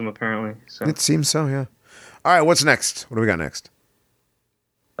there knows them apparently. So it seems so, yeah. All right, what's next? What do we got next?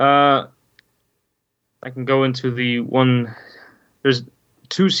 I can go into the one. There's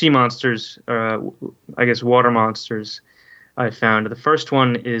two sea monsters, I guess water monsters I found. The first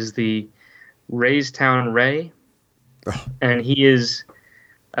one is the Raystown Ray, and he is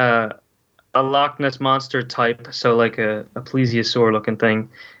a Loch Ness monster type, so like a plesiosaur looking thing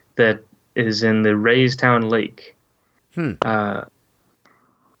that is in the Raystown Lake.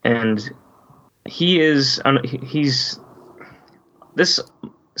 And he's this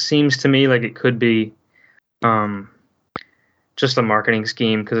seems to me like it could be just a marketing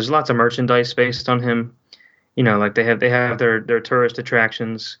scheme, because there's lots of merchandise based on him. You know, like they have their tourist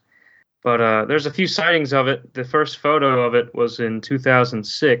attractions, But there's a few sightings of it. The first photo of it was in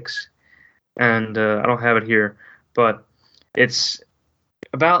 2006, and I don't have it here, but it's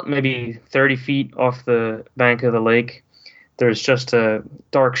about maybe 30 feet off the bank of the lake. There's just a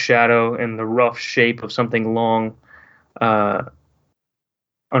dark shadow and the rough shape of something long under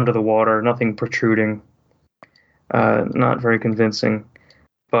the water, nothing protruding. Not very convincing.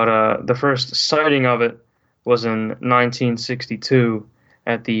 But the first sighting of it was in 1962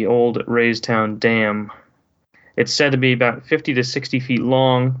 at the old Raystown Dam. It's said to be about 50 to 60 feet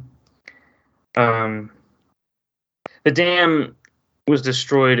long. The dam was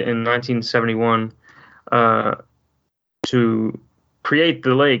destroyed in 1971 to create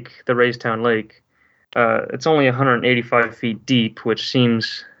the lake, the Raystown Lake. It's only 185 feet deep, which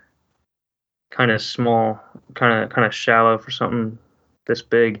seems kind of small, kind of shallow for something this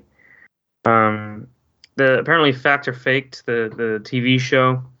big. Apparently Fact or Faked, the TV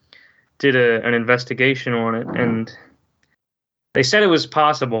show, did an investigation on it, and they said it was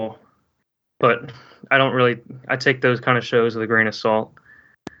possible, but I take those kind of shows with a grain of salt.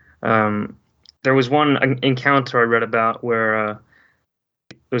 There was one encounter I read about where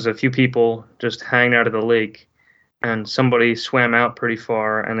there was a few people just hanging out of the lake, and somebody swam out pretty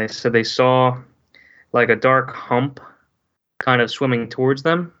far, and they said they saw like a dark hump kind of swimming towards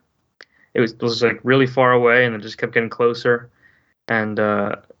them. It was like really far away, and it just kept getting closer. And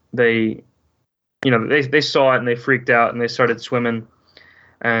they saw it, and they freaked out, and they started swimming.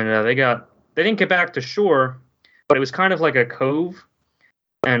 And they didn't get back to shore, but it was kind of like a cove.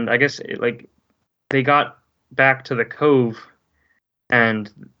 And I guess they got back to the cove, and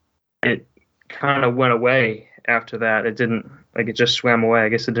it kind of went away after that. It didn't, it just swam away. I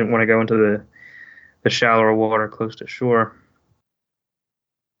guess it didn't want to go into the shallower water close to shore.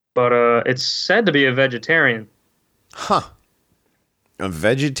 But it's said to be a vegetarian. Huh. A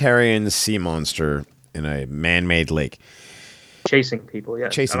vegetarian sea monster in a man-made lake. Chasing people, yeah.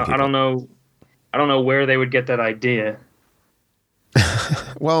 Chasing people. I don't know where they would get that idea.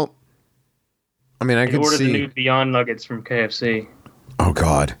 Well, I mean, I could see. The new Beyond Nuggets from KFC. Oh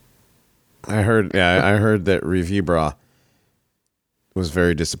God, I heard that Review Bra was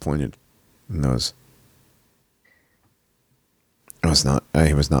very disappointed in those.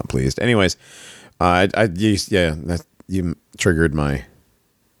 He was not pleased. Anyways, you triggered my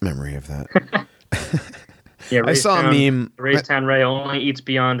memory of that. Yeah, I saw a meme. Raystown Ray only eats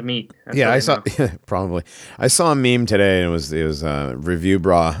Beyond Meat. I saw probably. I saw a meme today, and it was Review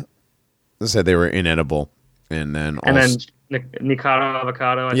Bra said they were inedible, and then Nikado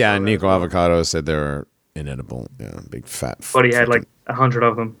Avocado. Nico Avocado said they were inedible. Yeah, big fat. But he had like 100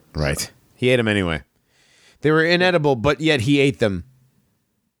 of them. Right, so. He ate them anyway. They were inedible, but yet he ate them.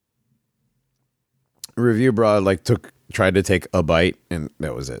 Review Bra tried to take a bite, and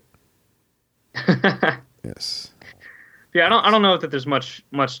that was it. Yes. Yeah, I don't know that there's much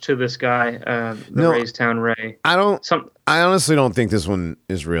to this guy, Raystown Ray. I honestly don't think this one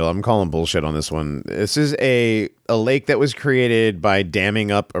is real. I'm calling bullshit on this one. This is a lake that was created by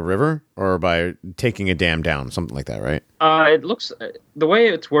damming up a river or by taking a dam down, something like that, right? It looks, the way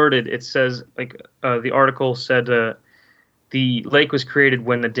it's worded, it says the article said the lake was created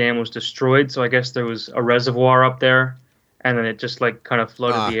when the dam was destroyed. So I guess there was a reservoir up there, and then it just kind of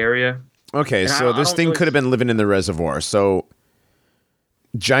flooded the area. Okay, so this thing could have been living in the reservoir. So,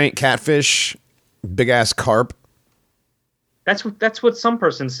 giant catfish, big ass carp. That's what some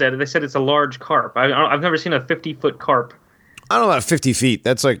person said. They said it's a large carp. I've never seen a 50-foot carp. I don't know about 50 feet.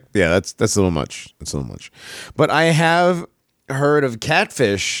 That's that's a little much. That's a little much. But I have heard of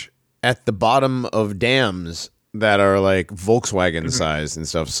catfish at the bottom of dams that are like Volkswagen size and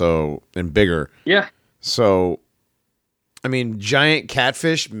stuff. So and bigger. Yeah. So. I mean, giant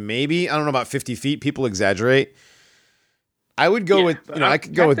catfish, maybe. I don't know about 50 feet. People exaggerate. I would go with, I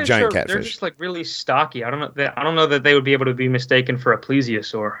could go with giant catfish. They're just really stocky. I don't know that they would be able to be mistaken for a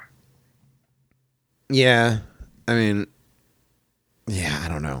plesiosaur. Yeah, I mean, I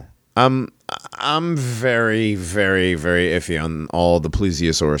don't know. I'm very, very, very iffy on all the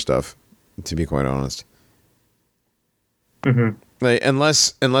plesiosaur stuff, to be quite honest. Mm-hmm.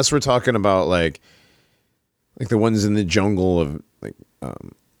 Unless we're talking about like the ones in the jungle of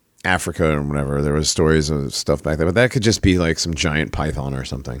Africa or whatever. There was stories of stuff back there, but that could just be like some giant python or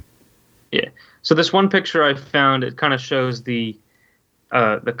something. Yeah. So this one picture I found, it kind of shows the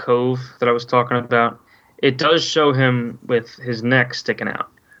cove that I was talking about. It does show him with his neck sticking out.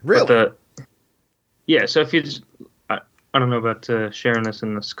 Really? Yeah. So if you just, I don't know about sharing this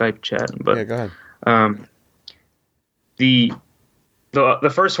in the Skype chat, but yeah, go ahead.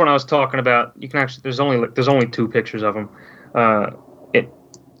 The first one I was talking about, you can actually there's only two pictures of him.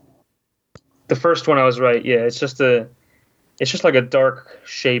 the first one I was right. Yeah, it's just like a dark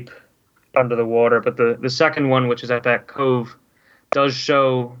shape under the water. But the second one, which is at that cove, does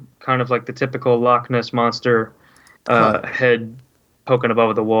show kind of like the typical Loch Ness monster head poking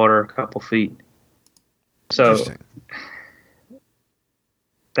above the water a couple feet. So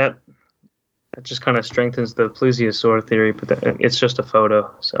that just kind of strengthens the plesiosaur theory, but it's just a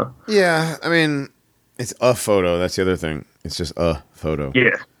photo. So yeah, I mean, it's a photo. That's the other thing. It's just a photo.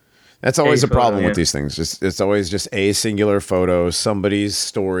 Yeah, that's always a problem with these things. It's always just a singular photo, somebody's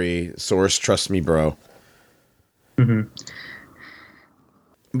story, source. Trust me, bro. Mm-hmm.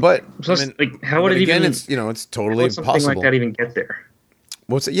 But plus, I mean, like, how would it again? even? It's it's totally something possible. Like that even get there?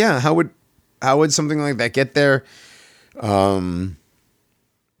 What's it? Yeah, how would something like that get there?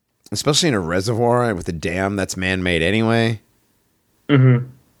 Especially in a reservoir with a dam that's man-made anyway. Mm-hmm.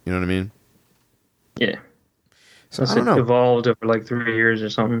 You know what I mean? Yeah. So Unless I don't know. It evolved over like 3 years or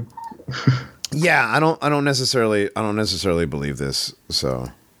something. Yeah, I don't necessarily believe this.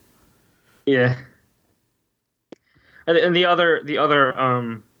 So yeah. And the other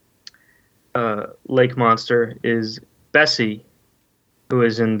lake monster is Bessie, who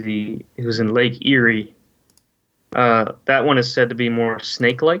is in Lake Erie. That one is said to be more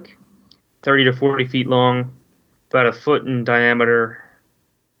snake-like, 30 to 40 feet long, about a foot in diameter,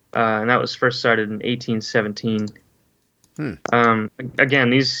 and that was first sighted in 1817. Again,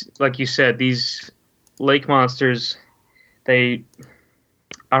 these, like you said, these lake monsters, I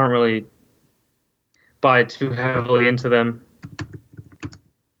don't really buy too heavily into them.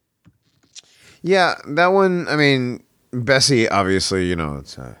 yeah, that one. I mean, Bessie, obviously,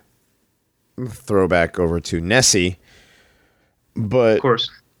 it's a throwback over to Nessie, but Of course.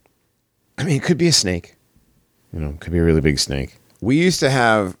 I mean, it could be a snake. It could be a really big snake. We used to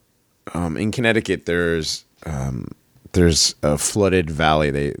have in Connecticut. There's a flooded valley.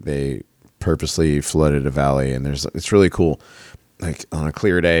 They purposely flooded a valley, and it's really cool. Like on a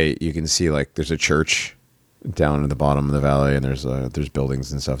clear day, you can see like there's a church down at the bottom of the valley, and there's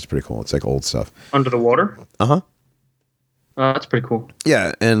buildings and stuff. It's pretty cool. It's like old stuff Under the water? Uh-huh. That's pretty cool.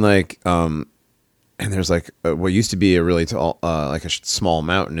 Yeah, and like and there's like what used to be a really tall like a small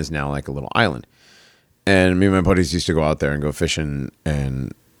mountain is now like a little island. And me and my buddies used to go out there and go fishing,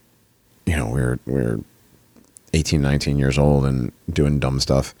 and we're 18, 19 years old and doing dumb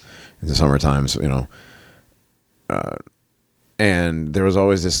stuff in the summer times, and there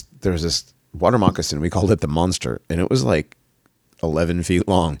was this water moccasin. We called it the Monster, and it was like 11 feet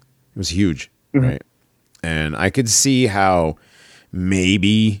long. It was huge, right? And I could see how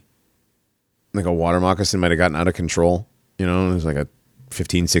maybe like a water moccasin might have gotten out of control. It was like a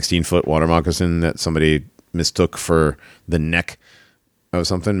 15, 16 foot water moccasin that somebody mistook for the neck of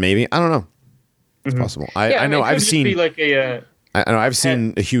something. Maybe, I don't know. It's possible. I know I've seen I've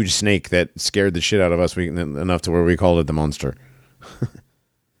seen a huge snake that scared the shit out of us enough to where we called it the Monster.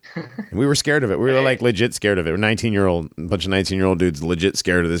 We were scared of it. We were like legit scared of it. We're a bunch of 19-year-old dudes legit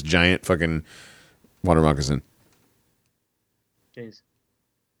scared of this giant fucking water moccasin. Jeez.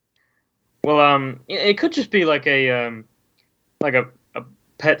 Well, it could just be like a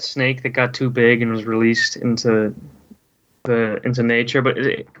pet snake that got too big and was released into nature, but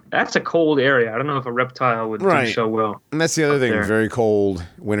that's a cold area. I don't know if a reptile would do so well. And that's the other thing. There. Very cold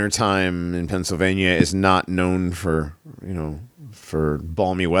wintertime in Pennsylvania is not known for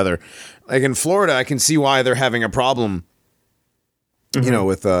balmy weather. Like in Florida, I can see why they're having a problem.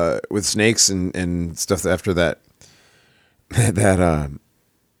 With snakes and stuff after that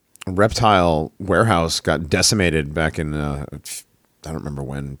reptile warehouse got decimated back in I don't remember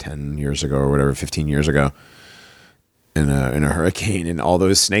when, 10 years ago or whatever, 15 years ago. In a hurricane, and all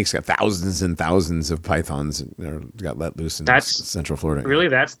those snakes got thousands and thousands of pythons got let loose in Central Florida. Really,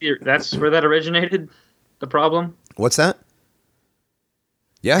 that's where that originated. The problem. What's that?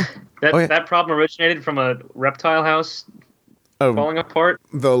 Yeah, that problem originated from a reptile house falling apart.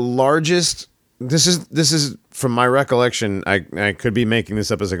 The largest. This is from my recollection. I could be making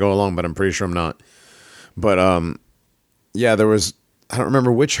this up as I go along, but I'm pretty sure I'm not. But yeah, there was. I don't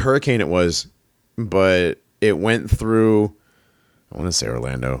remember which hurricane it was, but it went through, I want to say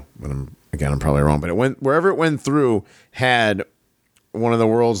Orlando, but I'm probably wrong, but wherever it went through had one of the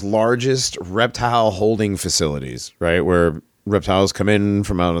world's largest reptile holding facilities, right? Where reptiles come in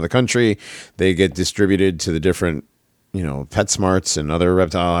from out of the country, they get distributed to the different, PetSmarts and other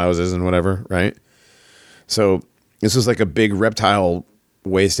reptile houses and whatever, right? So this was like a big reptile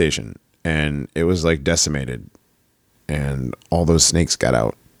way station, and it was like decimated, and all those snakes got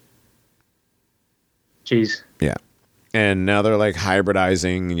out. Jeez. Yeah. And now they're like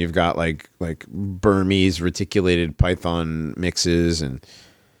hybridizing, and you've got like Burmese reticulated python mixes, and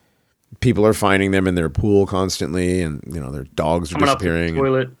People are finding them in their pool constantly, and their dogs are Coming up to the disappearing.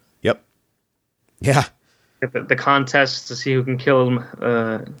 toilet. Yep. Yeah. The contest to see who can kill them,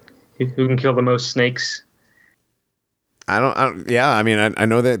 who can kill the most snakes. Yeah. I mean, I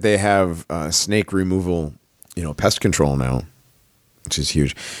know that they have snake removal, pest control now, which is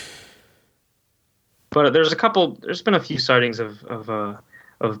huge. But there's been a few sightings of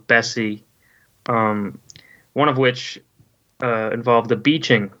Bessie, one of which involved a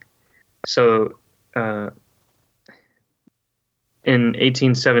beaching. So in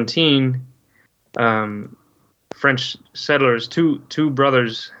 1817, French settlers, two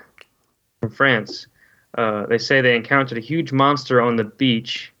brothers from France, they say they encountered a huge monster on the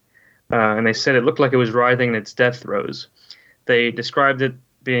beach, and they said it looked like it was writhing in its death throes. They described it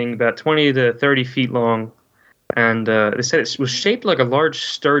being about 20 to 30 feet long, and they said it was shaped like a large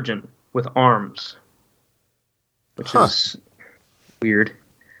sturgeon with arms, which is weird.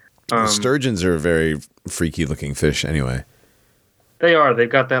 Sturgeons are a very freaky-looking fish anyway. They are. They've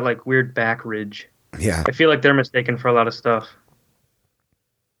got that like weird back ridge. Yeah. I feel like they're mistaken for a lot of stuff.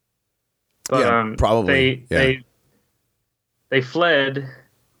 But, yeah, probably. They fled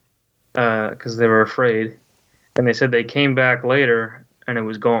because they were afraid, and they said they came back later and it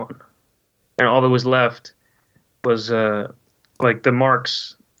was gone, and all that was left was like the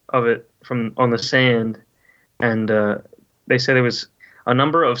marks of it on the sand, and they said it was a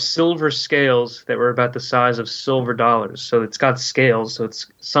number of silver scales that were about the size of silver dollars. So it's got scales, so it's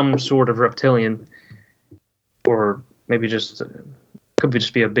some sort of reptilian, or maybe could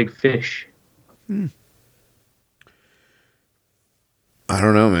just be a big fish. I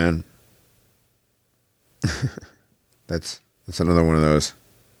don't know, man. That's another one of those.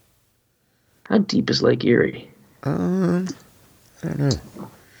 How deep is Lake Erie? I don't know.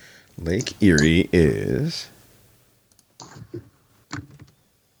 Lake Erie is...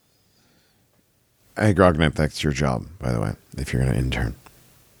 Hey, Grognak, that's your job, by the way, if you're going to intern.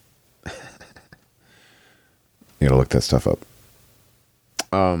 You got to look that stuff up.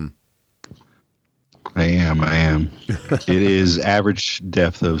 I am. It is average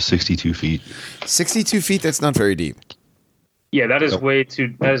depth of 62 feet. 62 feet? That's not very deep. Yeah, that is way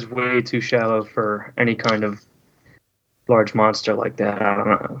too shallow for any kind of large monster like that. I don't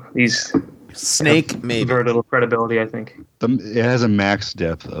know. These snake maybe very little credibility, I think. It has a max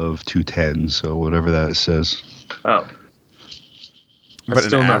depth of 210, so whatever that says. Oh, but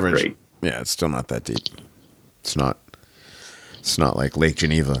still an not average. great. Yeah, it's still not that deep. It's not like Lake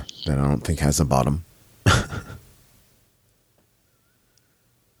Geneva that I don't think has a bottom.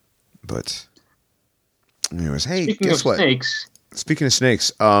 But anyways, hey, guess what? Speaking of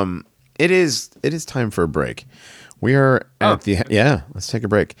snakes, it is time for a break. We are at let's take a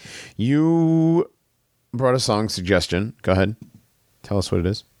break. You brought a song suggestion. Go ahead. Tell us what it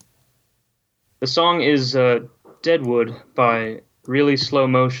is. The song is Deadwood by Really Slow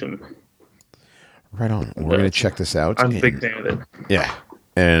Motion. Right on. We're going to check this out. I'm a big fan of it. Yeah.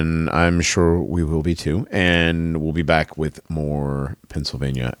 And I'm sure we will be too. And we'll be back with more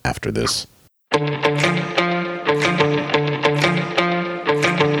Pennsylvania after this.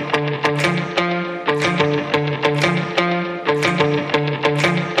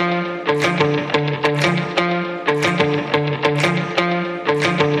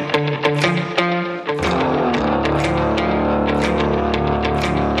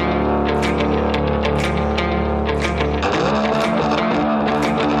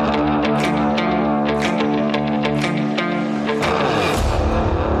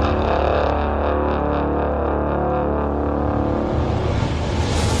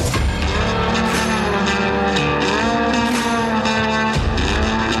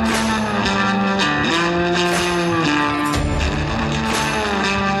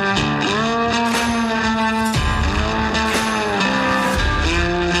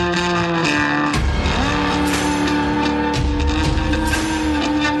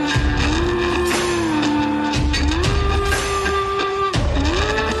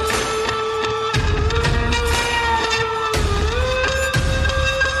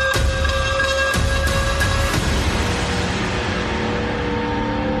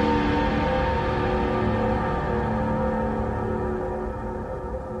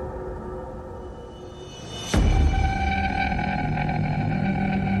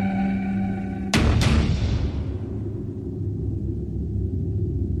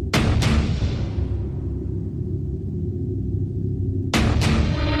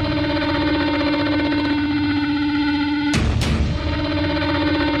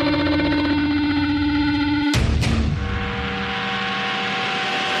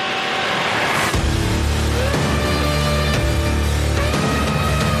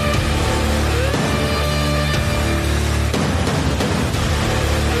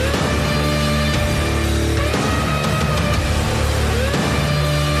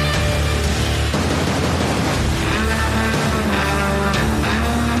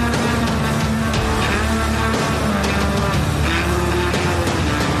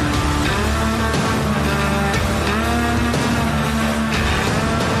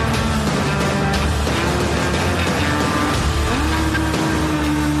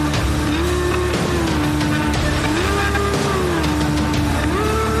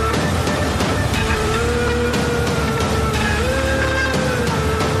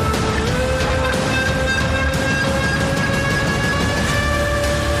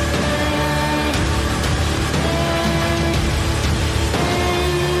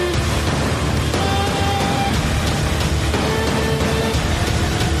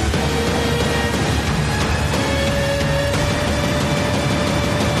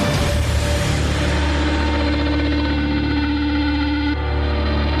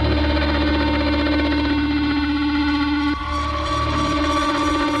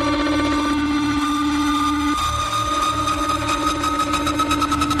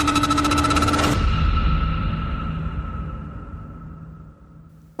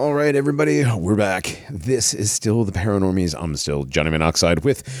 All right, everybody, we're back. This is still the Paranormies. I'm still Johnny Monoxide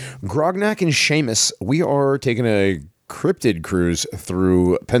with Grognak and Seamus. We are taking a cryptid cruise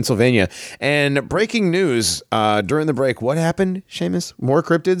through Pennsylvania. And breaking news during the break, what happened, Seamus? More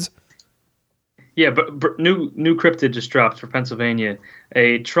cryptids? Yeah, but new cryptid just dropped for Pennsylvania.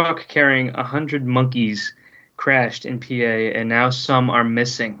 A truck carrying 100 monkeys crashed in PA, and now some are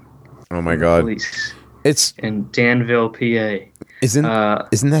missing. Oh my God! Police. It's in Danville, PA. Isn't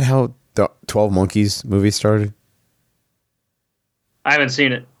that how the 12 Monkeys movie started? I haven't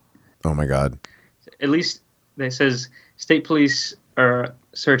seen it. Oh my God! At least they says state police are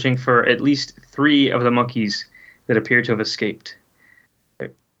searching for at least 3 of the monkeys that appear to have escaped.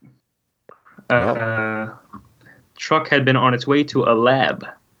 Truck had been on its way to a lab.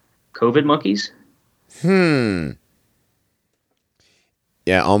 COVID monkeys? Yeah,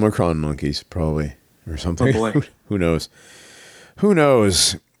 Omicron monkeys, probably. Or something. Oh boy. Who knows? Who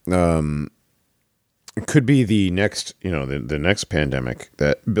knows? It could be the next, the next pandemic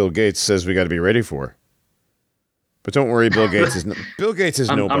that Bill Gates says we got to be ready for. But don't worry, Bill Gates is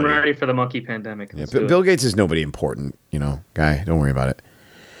nobody. I'm ready for the monkey pandemic. Yeah, Bill Gates is nobody important, guy. Don't worry about it.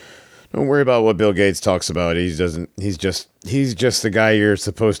 Don't worry about what Bill Gates talks about. He's just the guy you're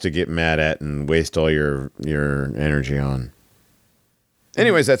supposed to get mad at and waste all your energy on.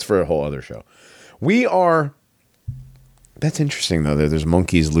 Anyways, that's for a whole other show. That's interesting though that there's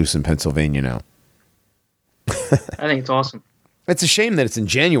monkeys loose in Pennsylvania now. I think it's awesome. It's a shame that it's in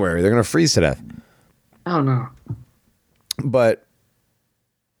January. They're going to freeze to death. Oh no. But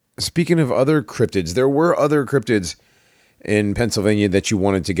speaking of other cryptids, there were other cryptids in Pennsylvania that you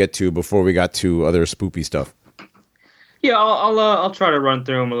wanted to get to before we got to other spoopy stuff. Yeah, I'll try to run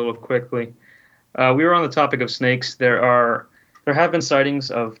through them a little quickly. We were on the topic of snakes. There have been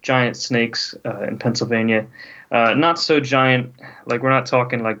sightings of giant snakes in Pennsylvania. Not so giant, like we're not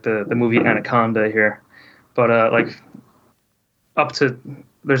talking like the movie Anaconda here, but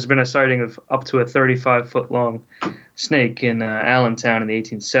there's been a sighting of up to a 35-foot long snake in Allentown in the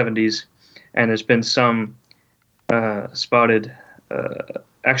 1870s, and there's been some spotted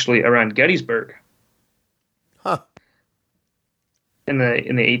actually around Gettysburg. Huh. In the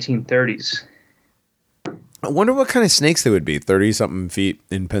 1830s. I wonder what kind of snakes they would be, 30-something feet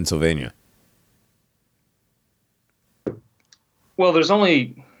in Pennsylvania. Well, there's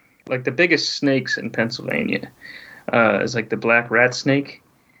only, the biggest snakes in Pennsylvania is, the black rat snake,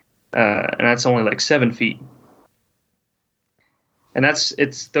 and that's only, 7 feet. And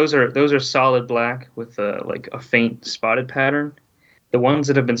those are solid black with, a faint spotted pattern. The ones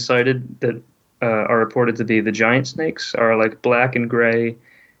that have been sighted that are reported to be the giant snakes are, black and gray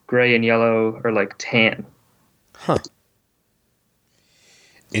and yellow, or, tan. Huh.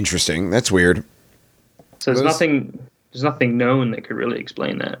 Interesting. That's weird. So there's nothing known that could really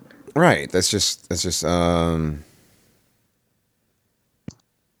explain that. Right. That's just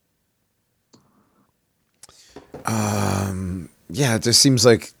yeah, it just seems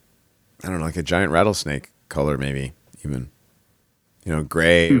like, I don't know, like a giant rattlesnake color, maybe even,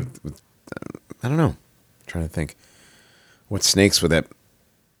 gray with I don't know. I'm trying to think what snakes would that.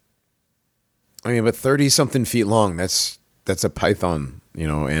 I mean, but 30-something feet long, that's a python,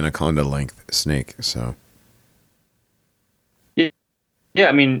 anaconda length snake. So. Yeah,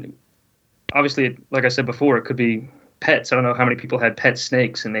 I mean, obviously, like I said before, it could be pets. I don't know how many people had pet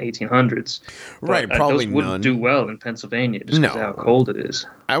snakes in the 1800s. Right, probably those wouldn't do well in Pennsylvania just because of how cold it is.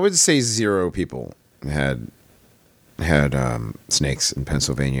 I would say 0 people had snakes in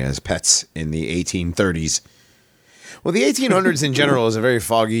Pennsylvania as pets in the 1830s. Well, the 1800s in general is a very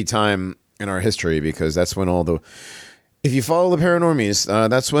foggy time in our history because that's when if you follow the Paranormies,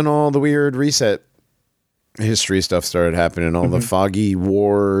 that's when all the weird reset history stuff started happening, all the foggy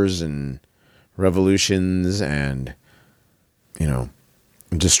wars and revolutions and,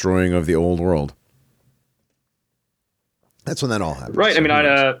 destroying of the old world. That's when that all happened. Right. So, I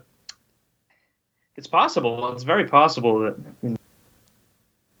mean, it's possible. It's very possible that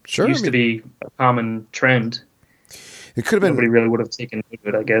sure, used to be a common trend. It could have been. Nobody really would have taken note of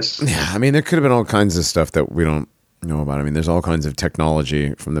it, I guess. Yeah, I mean, there could have been all kinds of stuff that we don't know about. I mean, there's all kinds of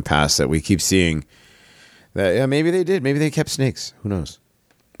technology from the past that we keep seeing. That maybe they did. Maybe they kept snakes. Who knows?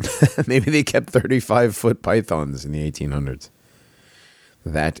 Maybe they kept 35-foot pythons in the 1800s.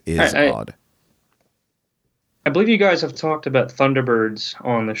 That is odd. I believe you guys have talked about Thunderbirds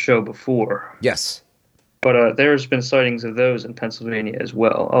on the show before. Yes. But there's been sightings of those in Pennsylvania as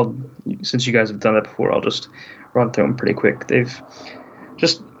well. Since you guys have done that before, I'll just run through them pretty quick. They've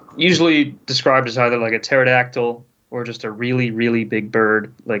just usually described as either like a pterodactyl or just a really, really big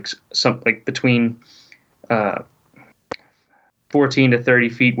bird, between 14 to 30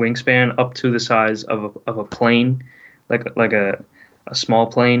 feet wingspan, up to the size of a plane, like a small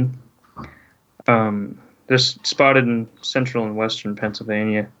plane. They're spotted in central and western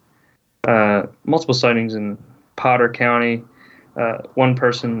Pennsylvania. Multiple sightings in Potter County. One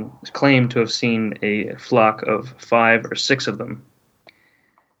person claimed to have seen a flock of 5 or 6 of them.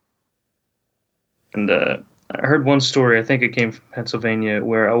 And I heard one story, I think it came from Pennsylvania,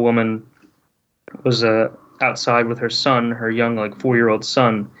 where a woman was outside with her son, her young, 4-year-old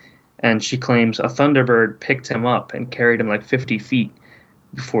son, and she claims a thunderbird picked him up and carried him 50 feet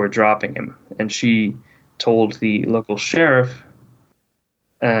before dropping him. And she told the local sheriff,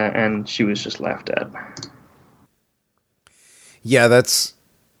 and she was just laughed at. Yeah, that's.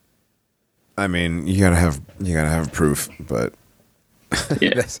 I mean, you gotta have proof, but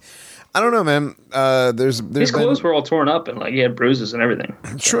Yeah. I don't know, man. There's His clothes were all torn up and he had bruises and everything.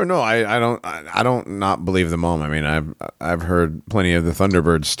 Sure, no, I don't not believe them all. I mean, I've heard plenty of the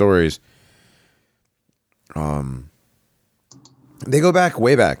Thunderbird stories. They go back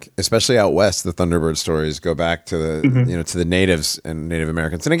way back, especially out west. The Thunderbird stories go back to the to the natives and Native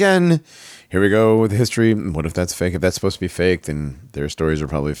Americans. And again, here we go with history. What if that's fake? If that's supposed to be fake, then their stories are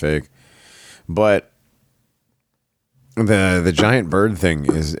probably fake. But the giant bird thing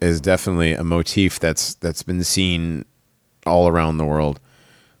is definitely a motif that's been seen all around the world.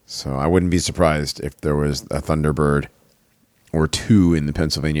 So I wouldn't be surprised if there was a Thunderbird or 2 in the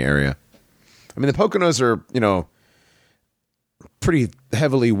Pennsylvania area. I mean, the Poconos are, pretty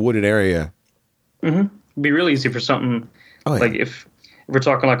heavily wooded area. Mm-hmm. It'd be really easy for something if we're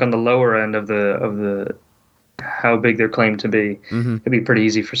talking on the lower end of the how big they're claimed to be. Mm-hmm. It'd be pretty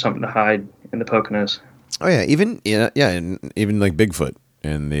easy for something to hide in the Poconos. Oh yeah, even Bigfoot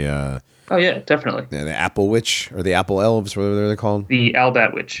and the. Oh yeah, definitely. Yeah, the Apple Witch or the Apple Elves, whatever they're called. The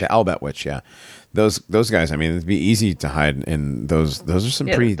Owlbat Witch. The Owlbat Witch, yeah. Those guys. I mean, it'd be easy to hide in those. Those are some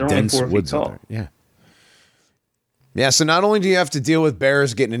pretty dense woods out there. Yeah. Yeah. So not only do you have to deal with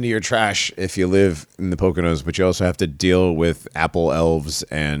bears getting into your trash if you live in the Poconos, but you also have to deal with Apple Elves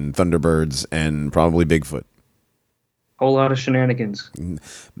and Thunderbirds and probably Bigfoot. Whole lot of shenanigans.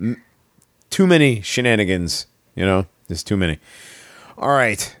 Too many shenanigans, there's too many. All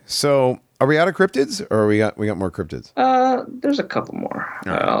right, so are we out of cryptids, or we got more cryptids? There's a couple more.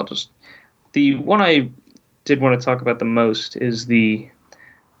 Right. The one I did want to talk about the most is the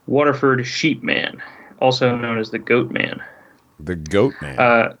Waterford Sheep Man, also known as the Goat Man. The Goat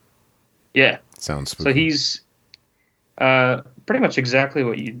Man. Yeah. Sounds spooky. So he's pretty much exactly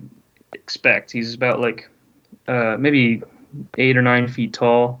what you'd expect. He's about maybe 8 or 9 feet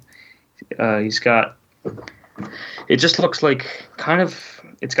tall. He's got. It just looks like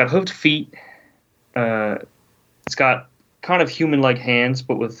it's got hoofed feet. It's got kind of human-like hands,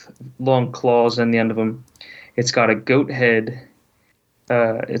 but with long claws on the end of them. It's got a goat head.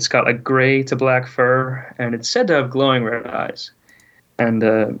 It's got gray to black fur, and it's said to have glowing red eyes. And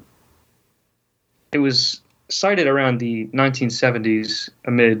it was sighted around the 1970s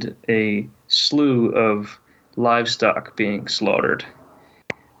amid a slew of livestock being slaughtered,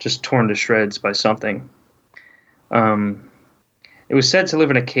 just torn to shreds by something. It was said to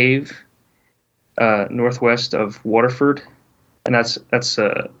live in a cave northwest of Waterford, and that's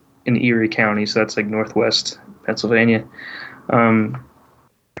in Erie County, so that's northwest Pennsylvania.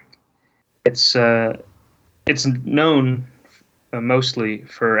 It's known mostly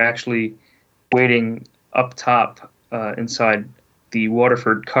for actually waiting up top inside the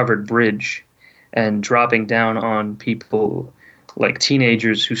Waterford covered bridge and dropping down on people like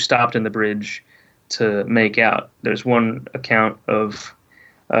teenagers who stopped in the bridge to make out. There's one account of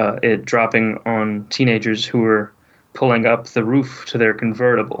it dropping on teenagers who were pulling up the roof to their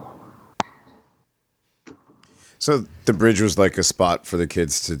convertible. So the bridge was like a spot for the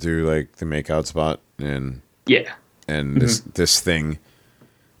kids to do the makeout spot, and yeah, and this thing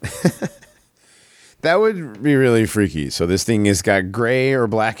that would be really freaky. So this thing has got gray or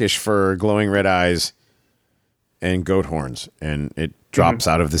blackish fur, glowing red eyes, and goat horns, and it drops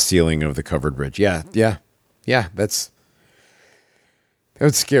out of the ceiling of the covered bridge. Yeah. That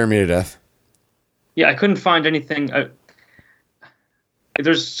would scare me to death. Yeah, I couldn't find anything.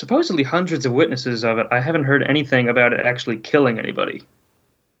 There's supposedly hundreds of witnesses of it. I haven't heard anything about it actually killing anybody.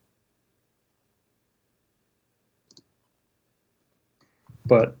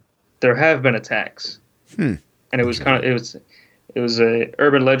 But there have been attacks, and it was it was a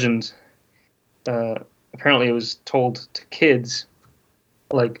urban legend. Apparently, it was told to kids,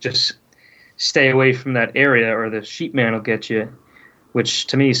 just stay away from that area, or the sheep man will get you. Which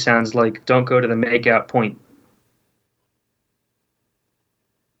to me sounds like don't go to the makeout point.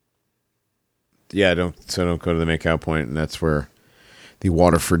 Yeah, don't go to the makeout point, and that's where The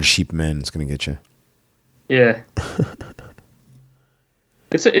Waterford sheepmen is going to get you. Yeah.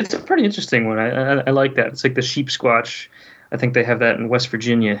 It's a pretty interesting one. I like that. It's like the sheep squatch. I think they have that in West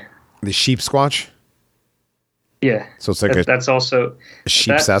Virginia. The sheep squatch? Yeah. So it's like that's also a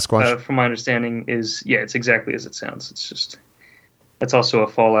sheep Sasquatch? From my understanding, it's exactly as it sounds. It's just that's also a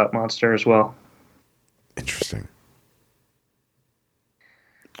Fallout monster as well. Interesting.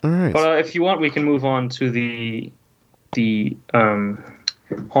 All right. But if you want, we can move on to the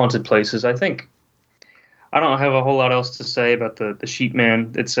haunted places. I think I don't have a whole lot else to say about the sheep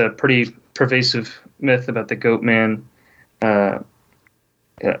man. It's a pretty pervasive myth about the goat man. That's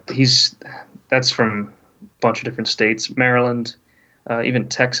from a bunch of different states. Maryland, even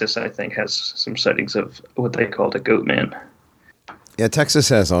Texas, I think, has some sightings of what they call the goat man. Yeah, Texas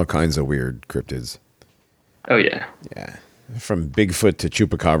has all kinds of weird cryptids. Oh, yeah. Yeah. From Bigfoot to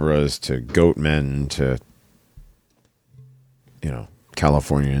chupacabras to goat men to,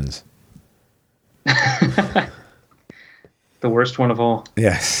 Californians. The worst one of all.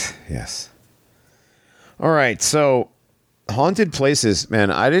 Yes. All right, so haunted places,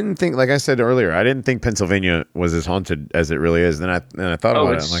 man. I didn't think, like I said earlier, I didn't think Pennsylvania was as haunted as it really is. Then I thought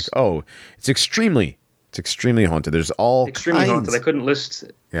about it. I'm like, it's extremely haunted. There's all extremely kinds. haunted. I couldn't list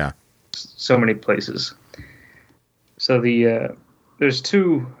so many places. So there's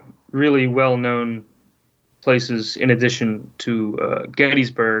two really well-known places in addition to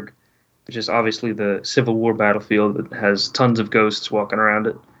Gettysburg, which is obviously the Civil War battlefield that has tons of ghosts walking around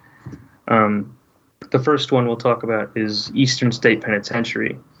it. The first one we'll talk about is Eastern State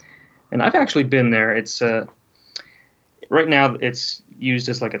Penitentiary. And I've actually been there. It's right now it's used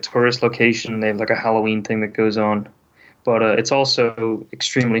as like a tourist location. They have like a Halloween thing that goes on. But it's also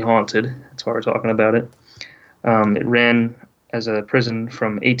extremely haunted. That's why we're talking about it. It ran as a prison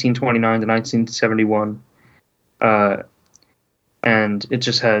from 1829 to 1971. And it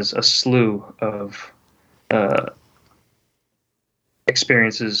just has a slew of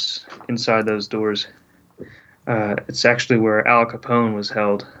experiences inside those doors. It's actually where Al Capone was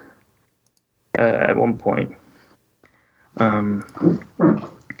held at one point.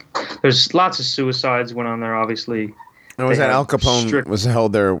 There's lots of suicides went on there, obviously. And was that Al Capone was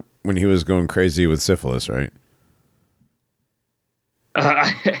held there when he was going crazy with syphilis, right?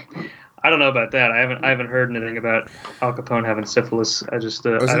 I don't know about that. I haven't heard anything about Al Capone having syphilis. I just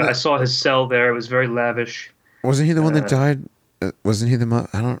I saw his cell there. It was very lavish. Wasn't he the one that died? Wasn't he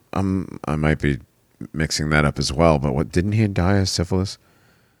the? I might be mixing that up as well. But didn't he die of syphilis?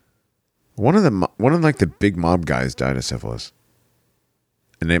 One of the big mob guys died of syphilis,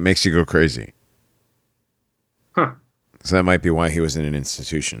 and it makes you go crazy. Huh. So that might be why he was in an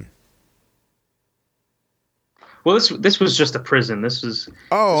institution. Well, this was just a prison. I'm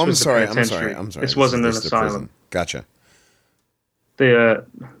sorry. This wasn't an asylum. Prison. Gotcha. That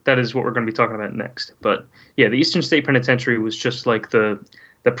is what we're going to be talking about next. But yeah, the Eastern State Penitentiary was just like the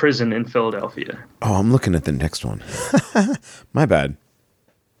prison in Philadelphia. Oh, I'm looking at the next one. My bad.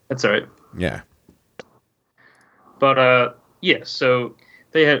 That's all right. Yeah. But yeah, so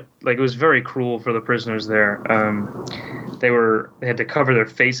they had it was very cruel for the prisoners there. They had to cover their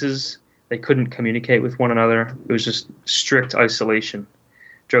faces. They couldn't communicate with one another. It was just strict isolation.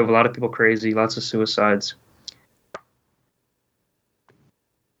 Drove a lot of people crazy, lots of suicides.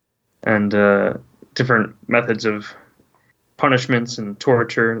 And different methods of punishments and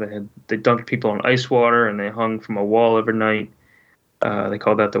torture. They dunked people in ice water and they hung from a wall overnight. They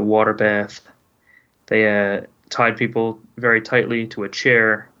called that the water bath. They tied people very tightly to a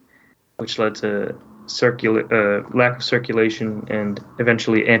chair, which led to lack of circulation and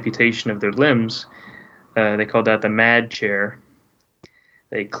eventually amputation of their limbs. They called that the mad chair.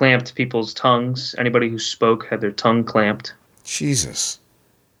 They clamped people's tongues. Anybody who spoke had their tongue clamped. Jesus.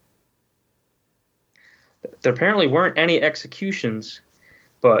 There apparently weren't any executions,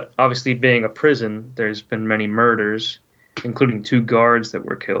 but obviously being a prison, there's been many murders, including 2 guards that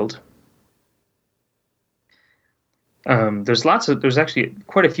were killed. There's actually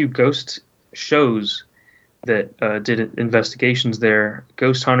quite a few ghost shows that did investigations there.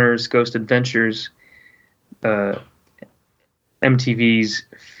 Ghost Hunters, Ghost Adventures, MTV's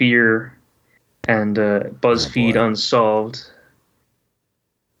Fear, and BuzzFeed Unsolved.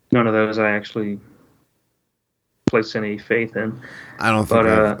 None of those I actually place any faith in. I don't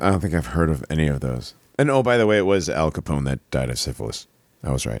think I've heard of any of those. And by the way, it was Al Capone that died of syphilis.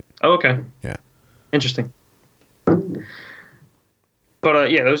 I was right. Oh, okay. Yeah. Interesting.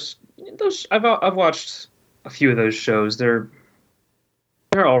 But yeah, those I've watched a few of those shows. They're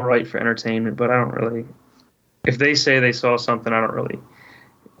all right for entertainment, but I don't really. If they say they saw something, I don't really.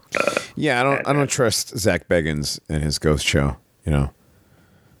 I don't trust Zach Beggins and his ghost show.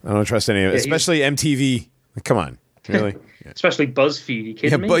 I don't trust any of it, especially MTV. Come on, really? Yeah. Especially BuzzFeed. You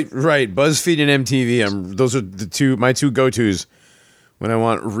kidding me? Right. BuzzFeed and MTV. Those are my two go-tos when I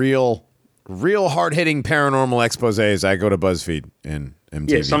want real hard-hitting paranormal exposés. I go to BuzzFeed and MTV.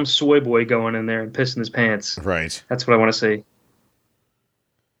 Yeah, some soy boy going in there and pissing his pants. Right. That's what I want to see.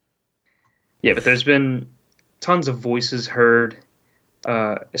 Yeah, but there's been tons of voices heard,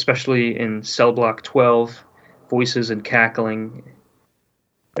 especially in Cell Block 12, voices and cackling.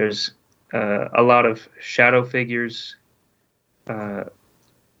 There's a lot of shadow figures.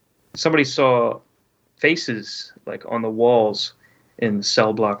 Somebody saw faces like on the walls in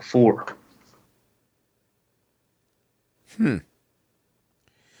Cell Block 4.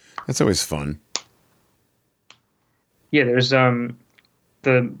 That's always fun. Yeah, there's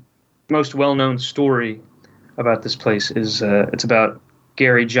the most well-known story about this place is it's about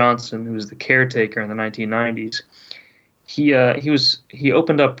Gary Johnson, who was the caretaker in the 1990s. He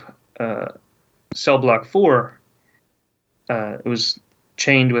opened up Cell Block 4. It was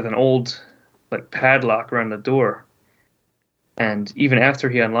chained with an old padlock around the door, and even after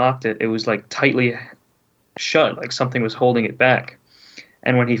he unlocked it, it was tightly shut, like something was holding it back.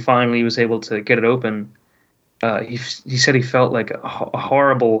 And when he finally was able to get it open, he said he felt like a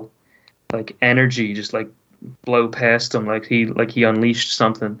horrible energy just blow past him, like he unleashed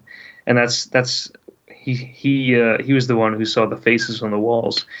something. And he was the one who saw the faces on the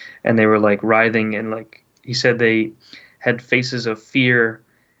walls, and they were writhing, and he said they had faces of fear,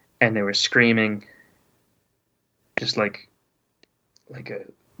 and they were screaming, just like a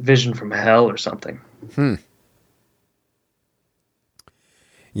vision from hell or something.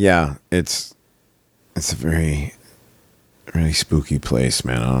 Yeah, it's a very, really spooky place,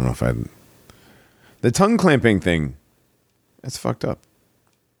 man. I don't know if the tongue clamping thing, that's fucked up.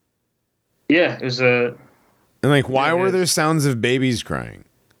 Yeah, it was a... And why were there sounds of babies crying?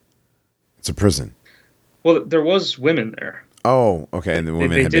 It's a prison. Well, there was women there. Oh, okay. And the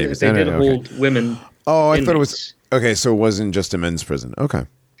women had babies. They did hold women. Oh, I thought it was... Okay, so it wasn't just a men's prison. Okay.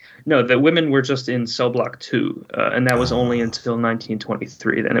 No, the women were just in Cell Block 2, and that was only until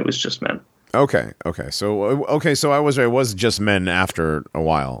 1923. Then it was just men. Okay. So I was right. It was just men after a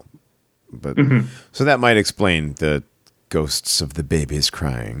while. But so that might explain the ghosts of the babies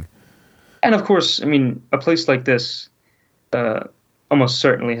crying. And of course, I mean, a place like this almost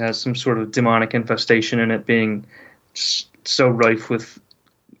certainly has some sort of demonic infestation in it, being so rife with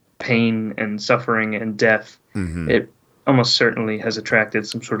pain and suffering and death. It almost certainly has attracted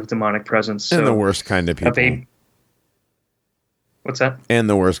some sort of demonic presence. And the worst kind of people. What's that? And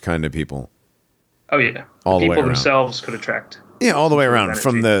the worst kind of people. Oh yeah, all the way around. People themselves could attract. Yeah, all the way around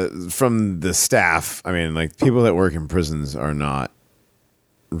from the staff. I mean, people that work in prisons are not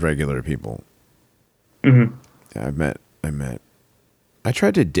regular people. Yeah, I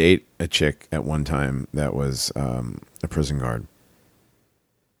tried to date a chick at one time that was a prison guard.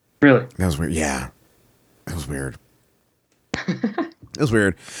 Really? That was weird. Yeah, that was weird. It was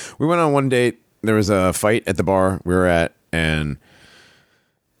weird. We went on one date. There was a fight at the bar we were at, and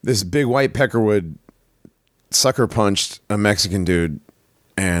this big white peckerwood sucker punched a Mexican dude,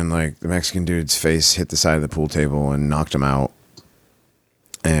 and the Mexican dude's face hit the side of the pool table and knocked him out.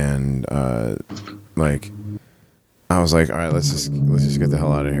 And I was like, all right, let's just get the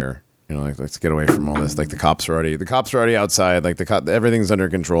hell out of here. Let's get away from all this. The cops are already outside. Everything's under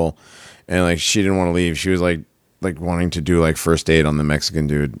control, and she didn't want to leave. She was wanting to do first aid on the Mexican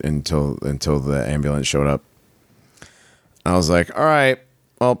dude until the ambulance showed up. I was like, all right,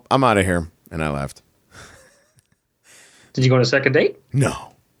 well, I'm out of here, and I left. Did you go on a second date?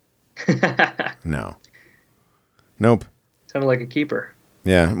 No. No. Nope. Sounded like a keeper.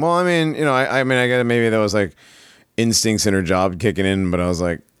 Yeah. Well, I mean, I get it. Maybe that was instincts in her job kicking in, but I was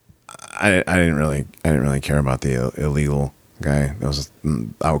like, I didn't really care about the illegal guy that was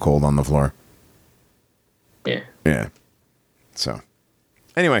out cold on the floor. Yeah. Yeah. So,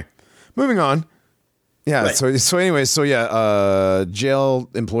 anyway, moving on. Yeah. Right. So anyway, yeah. Jail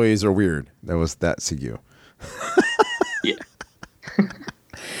employees are weird. That was Sigu. Yeah.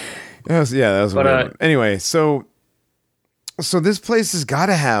 That was weird. Anyway, so this place has got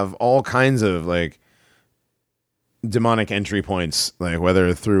to have all kinds of demonic entry points,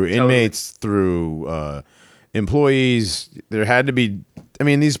 whether through inmates, through employees. There had to be. I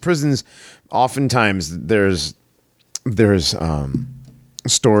mean, these prisons, oftentimes there's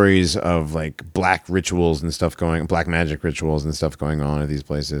stories of black rituals and stuff black magic rituals and stuff going on at these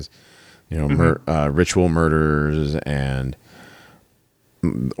places. Ritual murders and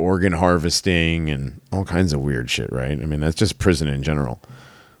organ harvesting and all kinds of weird shit, right? I mean, that's just prison in general.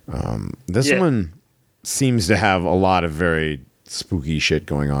 This one seems to have a lot of very spooky shit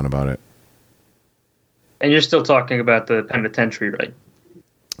going on about it. And you're still talking about the penitentiary, right?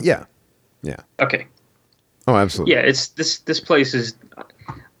 Yeah. Yeah. Okay. Oh, absolutely. Yeah, it's this place is.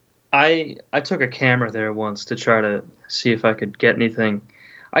 I took a camera there once to try to see if I could get anything.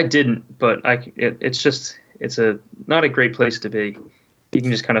 I didn't, but it's not a great place to be. You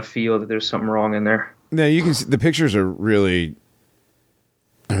can just kind of feel that there's something wrong in there. Yeah, you can see the pictures are really.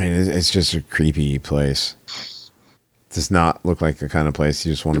 I mean, it's just a creepy place. It does not look like the kind of place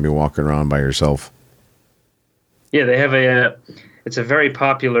you just want to be walking around by yourself. Yeah, they have it's a very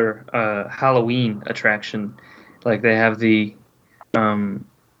popular Halloween attraction. Like they have they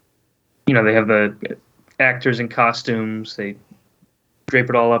have the actors in costumes. They drape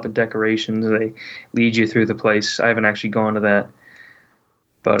it all up in decorations. They lead you through the place. I haven't actually gone to that,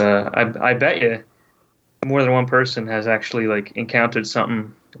 but I bet you more than one person has actually like encountered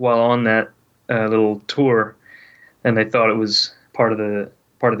something while on that little tour, and they thought it was part of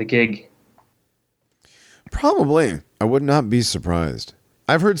the gig. Probably. I would not be surprised.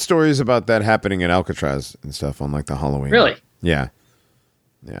 I've heard stories about that happening at Alcatraz and stuff on like the Halloween. Really? Yeah.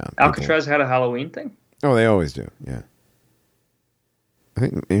 Yeah. Alcatraz had a Halloween thing? Oh, they always do. Yeah. I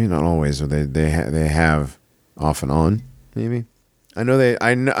think maybe not always, but they have off and on, maybe. I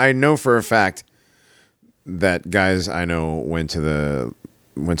know for a fact that guys I know went to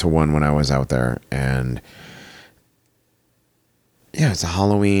one when I was out there, and yeah, it's a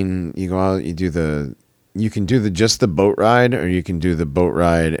Halloween. You go out, you can do just the boat ride, or you can do the boat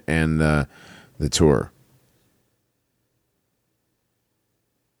ride and the tour.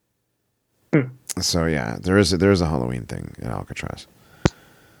 So yeah, there is a Halloween thing at Alcatraz.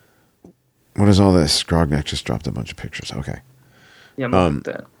 What is all this? Grognak just dropped a bunch of pictures. Okay. Yeah, I'm looking at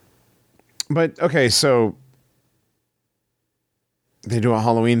that. But okay, so they do a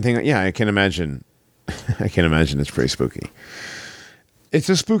Halloween thing. Yeah, I can imagine. I can imagine it's pretty spooky. It's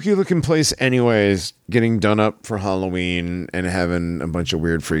a spooky looking place anyways, getting done up for Halloween and having a bunch of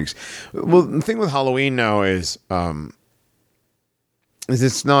weird freaks. Well, the thing with Halloween now is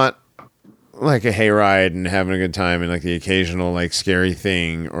it's not like a hayride and having a good time and like the occasional like scary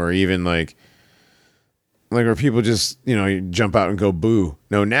thing, or even like where people just, you jump out and go boo.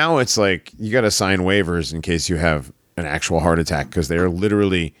 No, now it's like you got to sign waivers in case you have an actual heart attack, because they're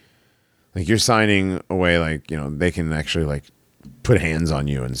literally like you're signing away like, they can actually like put hands on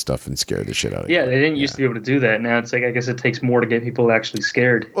you and stuff and scare the shit out of you. Yeah, they didn't used to be able to do that. Now it's like, I guess it takes more to get people actually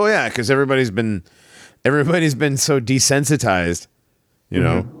scared. Oh yeah, because everybody's been so desensitized,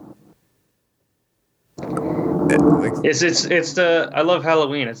 Mm-hmm. I love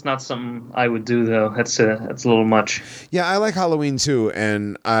Halloween. It's not something I would do though. That's a little much. Yeah, I like Halloween too,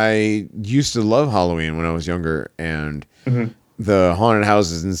 and I used to love Halloween when I was younger, and the haunted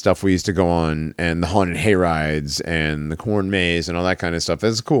houses and stuff we used to go on, and the haunted hayrides and the corn maze and all that kind of stuff.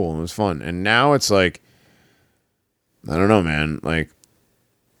 That's cool. It was fun. And now it's like, I don't know, man. Like,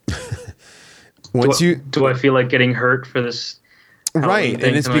 do I feel like getting hurt for this? Right,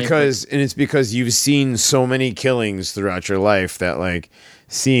 and it's because you've seen so many killings throughout your life that like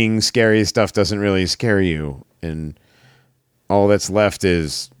seeing scary stuff doesn't really scare you, and all that's left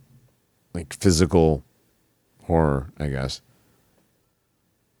is like physical horror, I guess.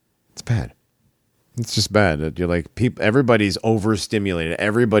 It's bad. It's just bad. You're like everybody's overstimulated.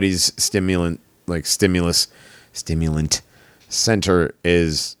 Everybody's stimulant center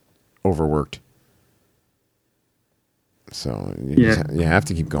is overworked. So you have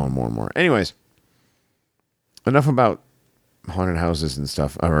to keep going more and more. Anyways, enough about haunted houses and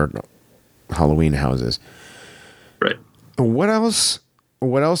stuff, or Halloween houses. Right. What else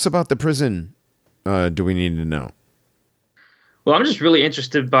about the prison do we need to know? Well, I'm just really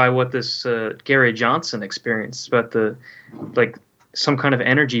interested by what this Gary Johnson experienced about some kind of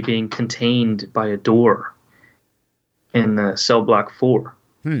energy being contained by a door in cell block 4.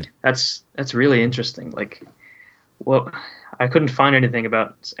 That's really interesting. Like, well, I couldn't find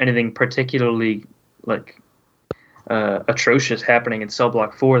anything particularly atrocious happening in cell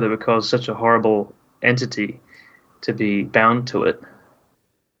block 4 that would cause such a horrible entity to be bound to it.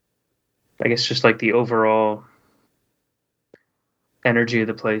 I guess just like the overall energy of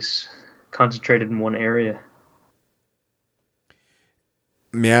the place concentrated in one area.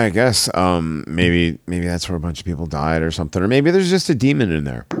 Yeah, I guess maybe that's where a bunch of people died or something, or maybe there's just a demon in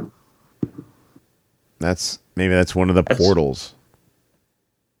there. Maybe that's one of the portals.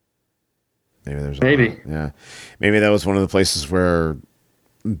 Maybe that was one of the places where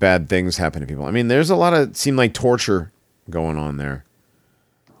bad things happen to people. I mean, there's a lot of seemed like torture going on there.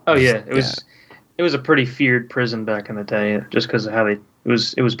 Oh yeah, it was a pretty feared prison back in the day, just because of how it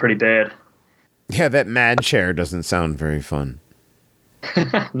was pretty bad. Yeah, that mad chair doesn't sound very fun.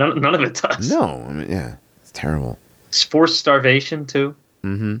 None of it does. No, I mean, yeah, it's terrible. It's forced starvation too.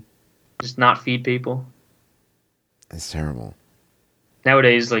 Mm-hmm. Just not feed people. It's terrible.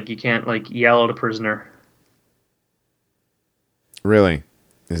 Nowadays, like you can't like yell at a prisoner. Really?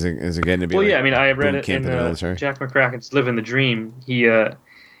 Is it getting to be? Well, like yeah. I mean, I read boot it camp in the military? Jack McCracken's "Living the Dream."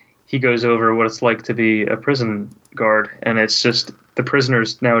 He goes over what it's like to be a prison guard, and it's just the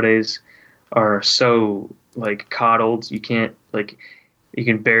prisoners nowadays are so like coddled. You can't like you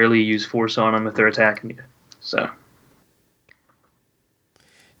can barely use force on them if they're attacking you. So,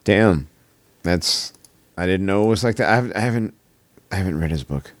 damn, I didn't know it was like that. I haven't read his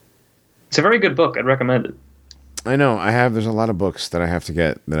book. it's a very good book. I'd recommend it. I know I have. There's a lot of books that I have to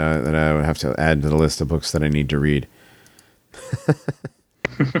get that I would have to add to the list of books that I need to read.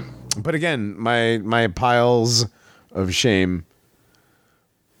 But again, my piles of shame.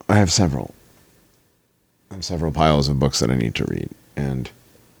 I have several. Piles of books that I need to read, and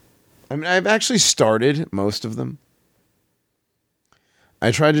I mean I've actually started most of them.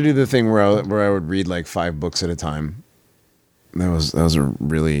 I tried to do the thing where I would read like 5 books at a time. That was a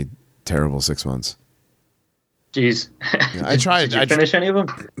really terrible 6 months. Jeez. Yeah, I tried. Did you finish any of them?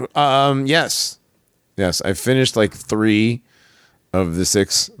 Yes. I finished like 3 of the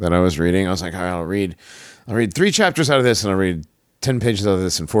 6 that I was reading. I was like, all right, I'll read 3 chapters out of this, and I'll read 10 pages out of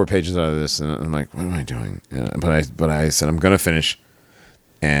this and 4 pages out of this. And I'm like, what am I doing? Yeah, but I said I'm gonna finish,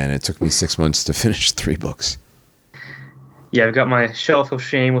 and it took me 6 months to finish 3 books. Yeah, I've got my shelf of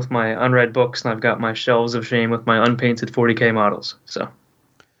shame with my unread books, and I've got my shelves of shame with my unpainted 40K models. So.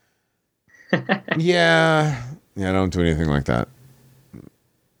 Yeah, I don't do anything like that.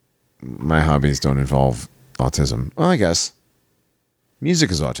 My hobbies don't involve autism. Well, I guess music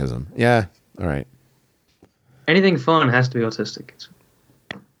is autism. Yeah, all right. Anything fun has to be autistic.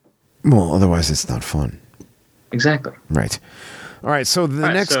 Well, otherwise it's not fun. Exactly. Right. All right. So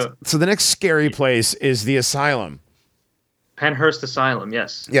the next scary place is the Asylum. Penhurst Asylum.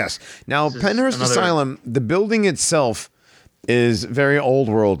 Yes. Yes. Now, Penhurst Asylum, the building itself is very old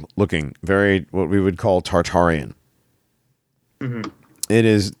world looking, very what we would call Tartarian. Mm-hmm. It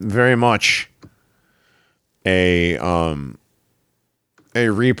is very much a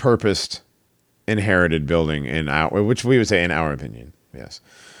repurposed, inherited building which we would say in our opinion. Yes.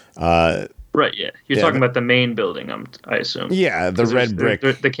 Right. Yeah. You're talking about the main building. I assume. Yeah, the red brick.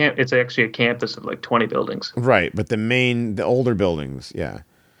 The camp. It's actually a campus of like 20 buildings. Right, but the older buildings. Yeah.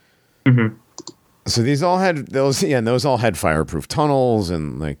 Mm-hmm. So these all had those. Yeah, and those all had fireproof tunnels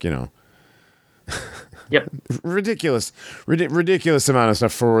and Yep. ridiculous amount of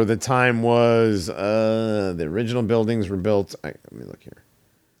stuff for the time was. The original buildings were built. Let me look here.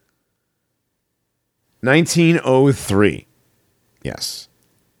 1903. Yes.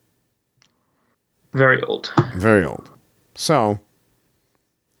 Very old. Very old. So,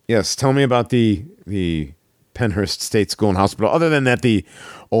 yes, tell me about the Penhurst State School and Hospital. Other than that, the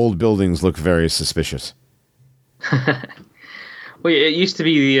old buildings look very suspicious. Well, it used to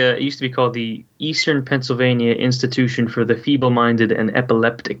be called the Eastern Pennsylvania Institution for the Feeble-Minded and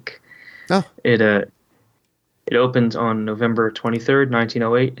Epileptic. Oh. It opened on November 23rd,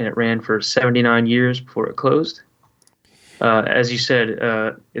 1908, and it ran for 79 years before it closed. As you said,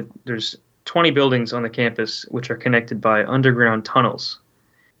 there's 20 buildings on the campus which are connected by underground tunnels,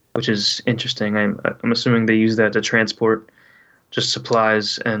 which is interesting. I'm assuming they use that to transport just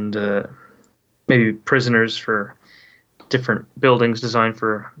supplies and maybe prisoners for different buildings designed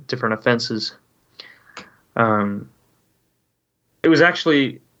for different offenses. It was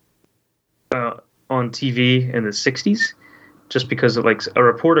actually on TV in the 60s, just because of, like, a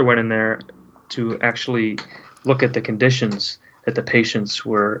reporter went in there to actually look at the conditions that the patients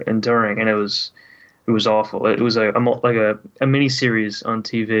were enduring, and it was awful. It was like a mini series on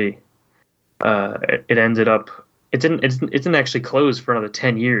TV. It ended up it didn't actually close for another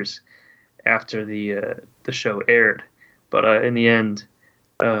 10 years after the show aired, but in the end,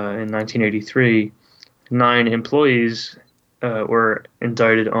 in 1983, 9 employees were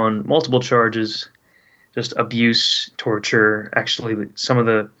indicted on multiple charges, just abuse, torture. Actually, some of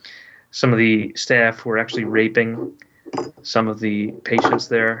the staff were actually raping some of the patients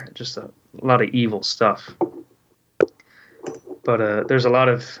there. Just a lot of evil stuff. But there's a lot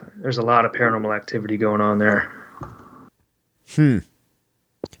of paranormal activity going on there.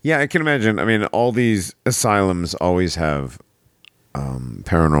 Yeah, I can imagine. I mean, all these asylums always have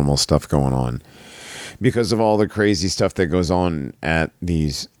paranormal stuff going on because of all the crazy stuff that goes on at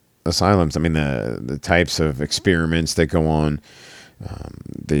these asylums. I mean, the types of experiments that go on.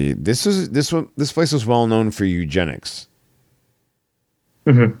 This place was well known for eugenics.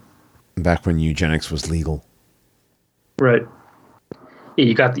 Mm-hmm. Back when eugenics was legal. Right. Yeah,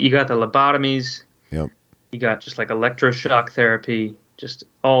 you got the lobotomies. Yep. You got just like electroshock therapy, just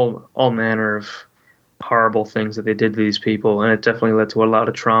all manner of horrible things that they did to these people, and it definitely led to a lot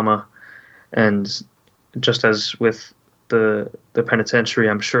of trauma. And just as with the penitentiary,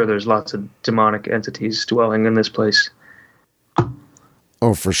 I'm sure there's lots of demonic entities dwelling in this place.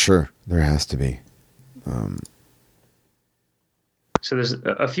 Oh, for sure, there has to be. So there's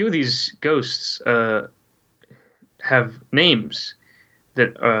a few of these ghosts have names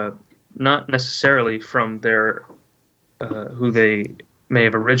that are not necessarily from their who they may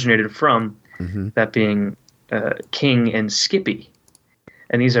have originated from. Mm-hmm. That being King and Skippy,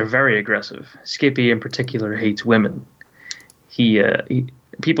 and these are very aggressive. Skippy, in particular, hates women.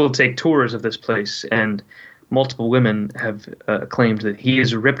 People take tours of this place, and multiple women have claimed that he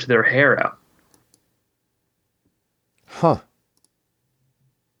has ripped their hair out. Huh.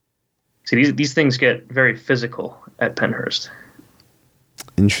 See, these things get very physical at Penhurst.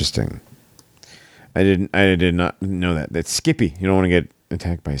 Interesting. I did not know that. That's Skippy. You don't want to get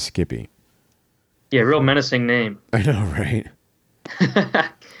attacked by Skippy. Yeah, real menacing name. I know, right? It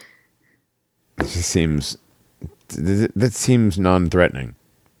just seems non-threatening.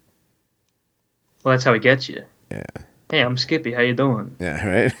 Well, that's how he gets you. Yeah. Hey, I'm Skippy. How you doing? Yeah,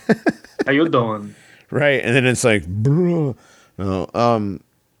 right? How you doing? Right, and then it's like, bro. No,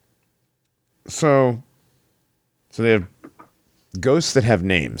 so they have ghosts that have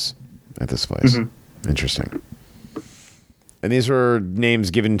names at this place. Mm-hmm. Interesting. And these were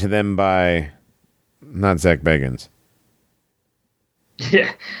names given to them by not Zach Bagans.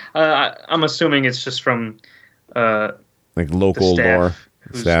 Yeah, I'm assuming it's just from like local lore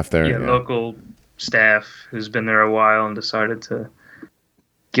staff there. Yeah, local staff who's been there a while and decided to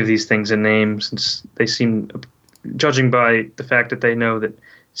give these things a name, since they seem, judging by the fact that they know that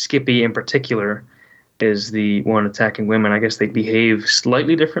Skippy in particular is the one attacking women, I guess they behave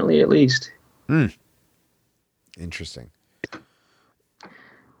slightly differently at least. Interesting. But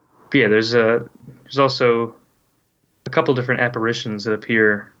yeah, there's also a couple different apparitions that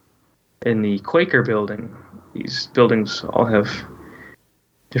appear in the Quaker building. These buildings all have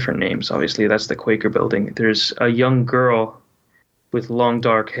different names. Obviously, that's the Quaker building. There's a young girl with long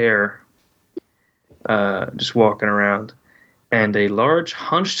dark hair just walking around, and a large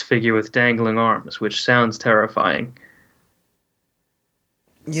hunched figure with dangling arms, which sounds terrifying.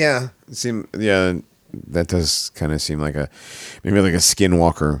 Yeah, that does kind of seem like maybe like a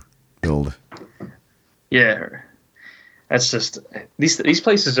skinwalker build. Yeah, that's just these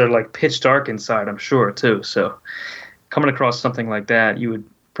places are like pitch dark inside, I'm sure too. So coming across something like that, you would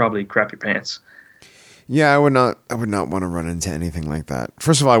probably crap your pants. Yeah, I would not want to run into anything like that.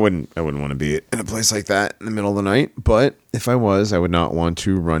 First of all, I wouldn't want to be in a place like that in the middle of the night. But if I was, I would not want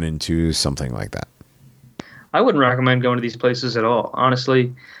to run into something like that. I wouldn't recommend going to these places at all.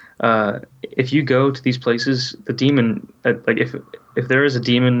 Honestly, if you go to these places, the demon, like if there is a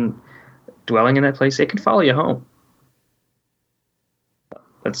demon dwelling in that place, it can follow you home.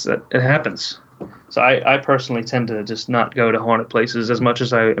 It happens. So I personally tend to just not go to haunted places as much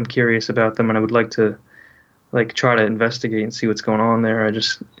as I am curious about them, and I would like to try to investigate and see what's going on there.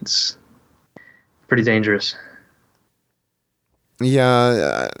 It's pretty dangerous.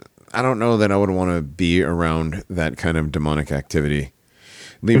 Yeah, I don't know that I would want to be around that kind of demonic activity.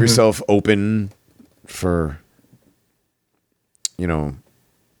 Leave yourself open for,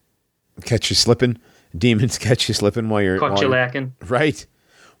 catch you slipping. Demons catch you slipping while you're... Caught you lacking. Right.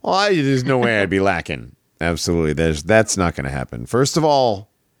 Well, there's no way I'd be lacking. Absolutely. That's not going to happen. First of all,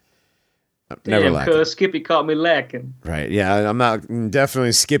 never lacking. Because Skippy caught me lacking. Right. Yeah, I'm not...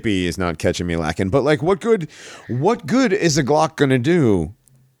 Definitely Skippy is not catching me lacking. But, what good is a Glock going to do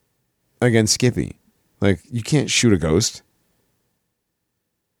against Skippy? You can't shoot a ghost.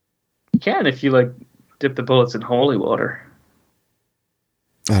 You can if you, dip the bullets in holy water.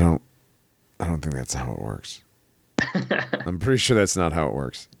 I don't think that's how it works. I'm pretty sure that's not how it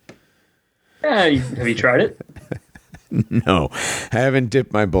works. Have you tried it? No. I haven't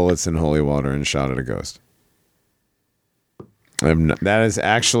dipped my bullets in holy water and shot at a ghost. That is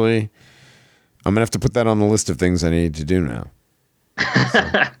actually... I'm going to have to put that on the list of things I need to do now.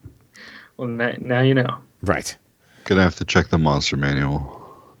 So. Well, now you know. Right. Gonna have to check the monster manual.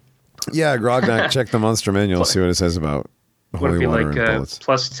 Yeah, Grognak, check the monster manual, see what it says about holy water and bullets.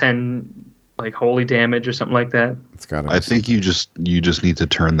 Plus 10, holy damage or something like that. It's got. I think you just need to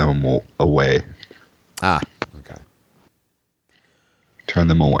turn them away. Okay. Turn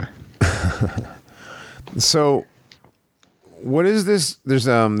them away. So, what is this? There's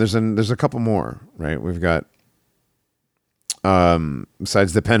a couple more, right? We've got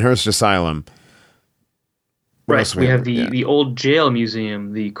besides the Penhurst Asylum. else We have Yeah. the old jail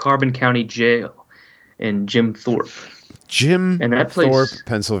museum, the Carbon County Jail in Jim Thorpe. Jim And that Thorpe, place,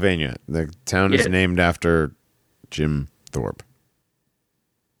 Pennsylvania. The town is named after Jim Thorpe.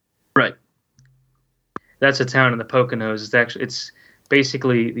 right? That's a town in the Poconos. It's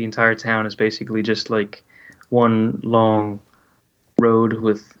basically the entire town is basically just like one long road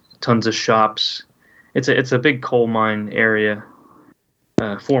with tons of shops. It's a big coal mine area,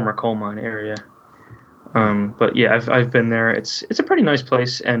 former coal mine area. But yeah, I've been there. It's a pretty nice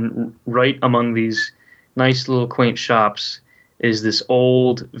place, and right among these nice little quaint shops is this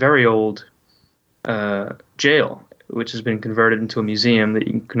old, very old jail, which has been converted into a museum that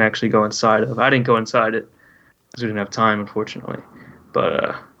you can actually go inside of. I didn't go inside it because we didn't have time, unfortunately.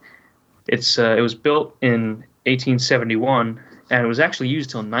 But it was built in 1871, and it was actually used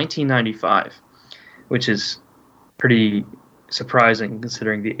till 1995, which is pretty surprising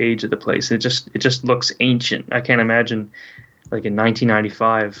considering the age of the place. It just looks ancient. I can't imagine, like in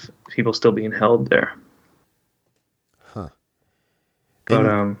 1995, people still being held there. Huh.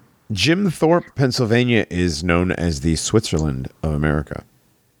 But Jim Thorpe, Pennsylvania is known as the Switzerland of America.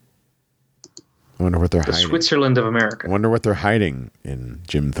 I wonder what they're hiding. Switzerland of America. I wonder what they're hiding in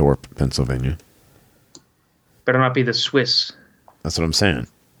Jim Thorpe, Pennsylvania. Better not be the Swiss. That's what I'm saying.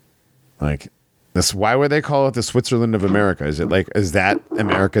 Like, why would they call it the Switzerland of America? Is that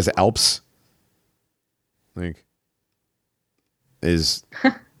America's Alps? Like,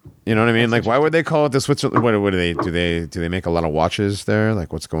 you know what I mean? Like, why would they call it the Switzerland? What do they do? They make a lot of watches there?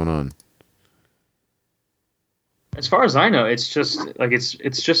 Like, what's going on? As far as I know, it's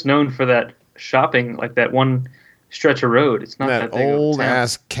just known for that shopping, like that one stretch of road. It's not that big old of a town.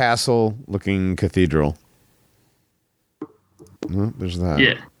 ass castle looking cathedral. Well, there's that.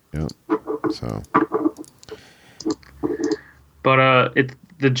 Yeah. Yep. So, but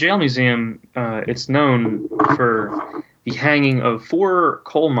the jail museum, it's known for the hanging of 4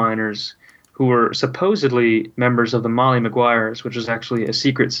 coal miners who were supposedly members of the Molly Maguires, which is actually a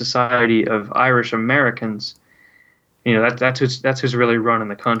secret society of Irish Americans. You know, that's who's really running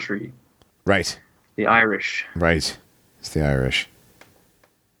the country. right. The Irish. Right. It's the Irish.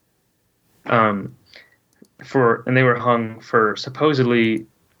 And they were hung for supposedly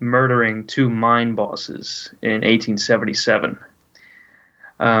murdering 2 mine bosses in 1877.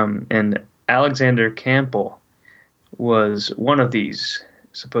 And Alexander Campbell was one of these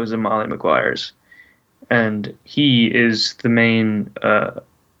supposed Molly Maguires, and he is the main.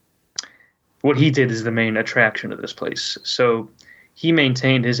 What he did is the main attraction of this place. So he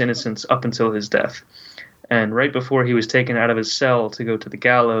maintained his innocence up until his death, and right before he was taken out of his cell to go to the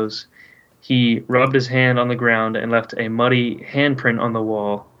gallows, he rubbed his hand on the ground and left a muddy handprint on the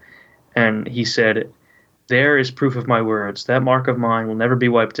wall, and he said, "There is proof of my words. That mark of mine will never be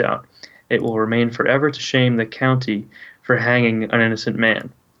wiped out. It will remain forever to shame the county for hanging an innocent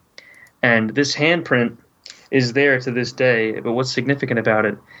man." And this handprint is there to this day, but what's significant about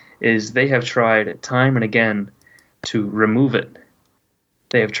it is they have tried time and again to remove it.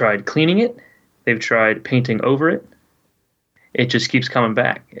 They have tried cleaning it. They've tried painting over it. It just keeps coming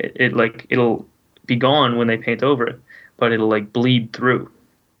back. It'll be gone when they paint over it, but it'll like bleed through.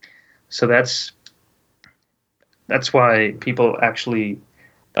 So that's why people actually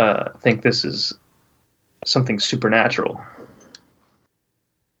think this is something supernatural.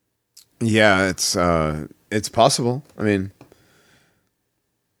 Yeah, it's possible. I mean,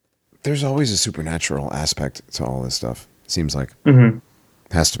 there's always a supernatural aspect to all this stuff. Seems like. Mm-hmm.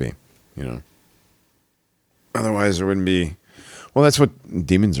 Has to be, you know. Otherwise, there wouldn't be. Well, that's what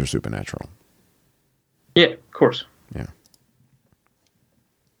demons are supernatural. Yeah, of course. Yeah.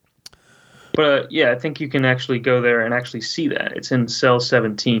 But yeah, I think you can actually go there and actually see that. It's in cell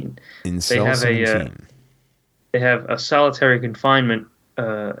 17. Cell 17. They have a solitary confinement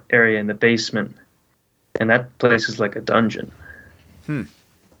area in the basement, and that place is like a dungeon.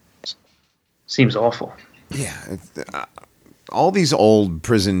 Seems awful. Yeah, all these old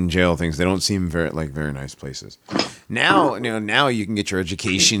prison jail things, they don't seem very nice places. Now you can get your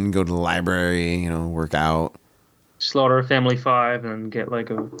education, go to the library, work out. Slaughter a family 5 and get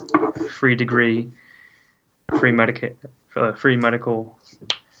like a free degree, free medical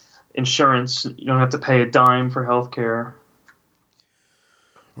insurance. You don't have to pay a dime for healthcare.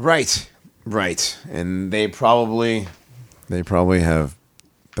 Right. And they probably have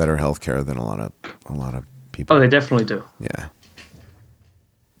better healthcare than a lot of people. Oh, they definitely do. Yeah.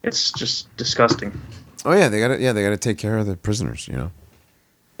 It's just disgusting. Oh yeah, they gotta take care of the prisoners,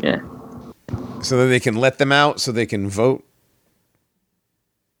 Yeah. So that they can let them out, so they can vote.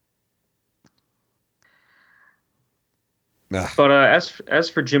 Ugh. But as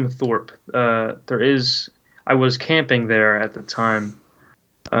for Jim Thorpe, there is I was camping there at the time,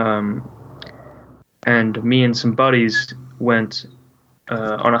 and me and some buddies went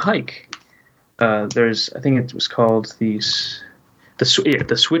on a hike. I think it was called the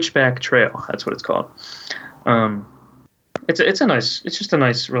Switchback Trail. That's what it's called. It's just a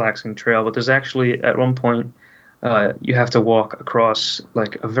nice relaxing trail. But there's actually at one point you have to walk across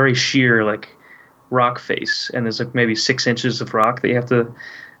like a very sheer like rock face, and there's like maybe 6 inches of rock that you have to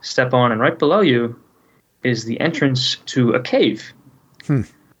step on, and right below you is the entrance to a cave. And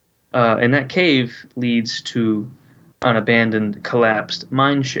that cave leads to an abandoned, collapsed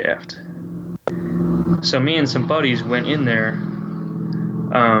mine shaft. So me and some buddies went in there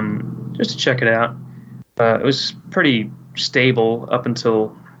just to check it out. It was pretty stable up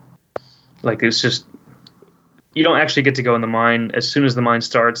until, like, it's just, you don't actually get to go in the mine. As soon as the mine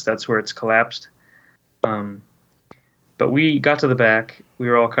starts, that's where it's collapsed. But we got to the back. We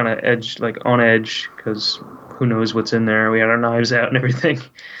were all kind of on edge, because who knows what's in there. We had our knives out and everything.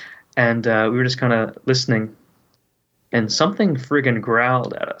 And we were just kind of listening. And something friggin'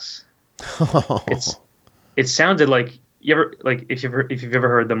 growled at us. It sounded like, if you've ever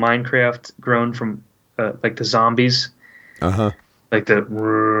heard the Minecraft groan from like the zombies. Like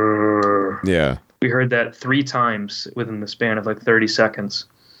the yeah. We heard that 3 times within the span of like 30 seconds.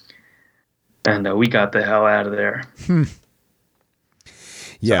 And we got the hell out of there.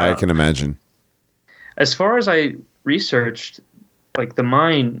 Yeah, I can imagine. As far as I researched, like the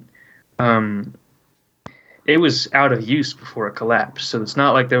mine, it was out of use before it collapsed. So it's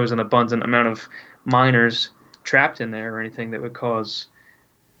not like there was an abundant amount of miners trapped in there or anything that would cause,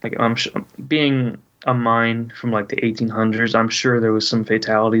 like, being a mine from like the 1800s, I'm sure there was some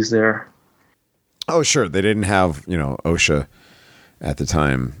fatalities there. Oh, sure. They didn't have, OSHA at the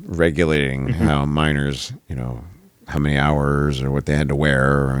time regulating how miners, how many hours or what they had to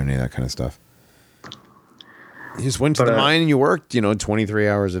wear or any of that kind of stuff. You just went to the mine and you worked, 23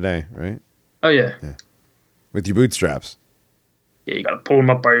 hours a day, right? Oh, yeah. With your bootstraps. Yeah, you got to pull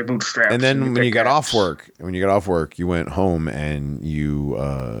them up by your bootstraps. And then when you got off work, you went home and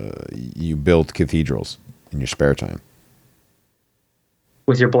you built cathedrals in your spare time.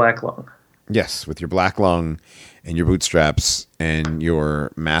 With your black lung. Yes, with your black lung and your bootstraps and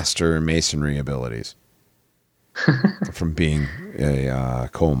your master masonry abilities from being a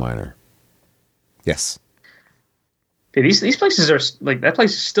coal miner. Yes. Yeah, these places are like, that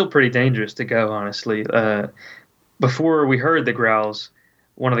place is still pretty dangerous to go, honestly. Before we heard the growls,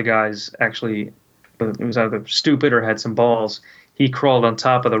 one of the guys actually, it was either stupid or had some balls. He crawled on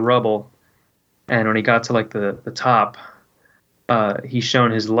top of the rubble, and when he got to like the top, he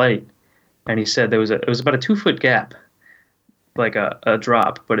shone his light. And he said it was about a 2-foot gap, like a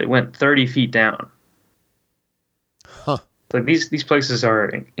drop, but it went 30 feet down. Huh. Like these places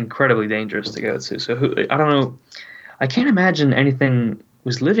are incredibly dangerous to go to. So I don't know. I can't imagine anything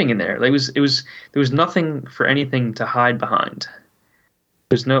was living in there. Like there was nothing for anything to hide behind.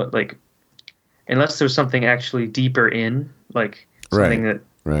 There's no, like, unless there was something actually deeper in, like something that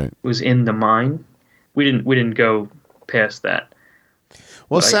was in the mine. We didn't go past that.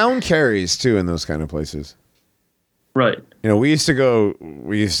 Well, sound carries too in those kind of places. Right. We used to go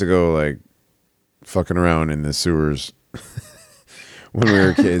like fucking around in the sewers when we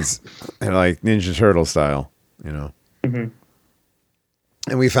were kids, and like Ninja Turtle style, Mm-hmm.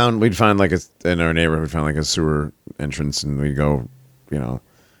 And we'd find like in our neighborhood, we'd find like a sewer entrance, and we'd go,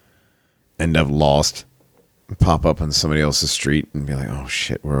 end up lost, pop up on somebody else's street and be like, oh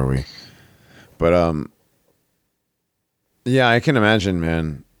shit, where are we? But yeah, I can imagine,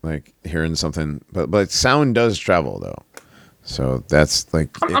 man, like hearing something, but sound does travel though, so that's like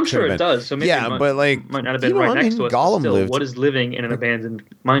I'm sure it does. So maybe but like might not have been right next to us. Gollum still, lived. what is living in an abandoned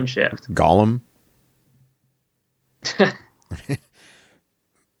mine shaft? Gollum.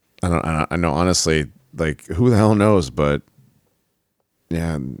 I know, honestly, like who the hell knows, but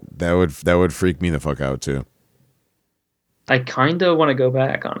yeah, that would freak me the fuck out too. I kind of want to go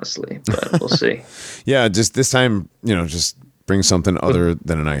back, honestly, but we'll see. Yeah, just this time, just bring something other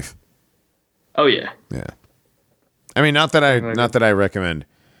than a knife. Oh yeah. Yeah. I mean, not that I recommend,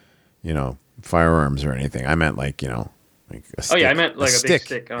 firearms or anything. I meant like, like a stick. Oh yeah, I meant like a big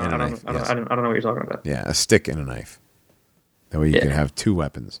stick. I don't know what you're talking about. Yeah, a stick and a knife. That way you can have 2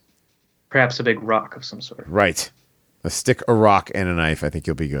 weapons. Perhaps a big rock of some sort. Right. A stick, a rock, and a knife. I think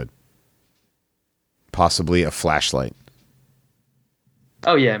you'll be good. Possibly a flashlight.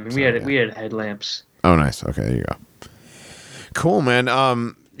 Oh yeah, I mean, we had headlamps. Oh, nice. Okay, there you go. Cool, man.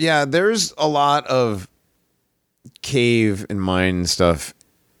 Yeah, there's a lot of cave and mine stuff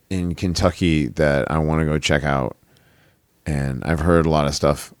in Kentucky that I want to go check out, and I've heard a lot of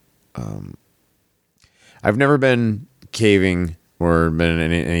stuff. I've never been caving or been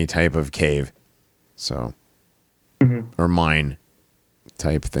in any type of cave, so or mine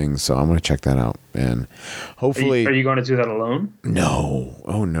type thing. So I'm going to check that out, and hopefully. Are you going to do that alone? No.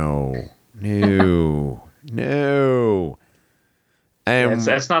 Oh no. No.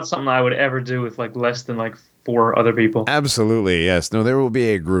 That's not something I would ever do with like less than like 4 other people. Absolutely, yes. No, there will be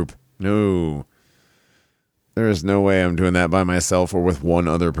a group. No. There is no way I'm doing that by myself or with one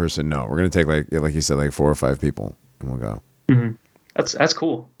other person. No, we're going to take like you said, like 4 or 5 people, and we'll go. Mm-hmm. That's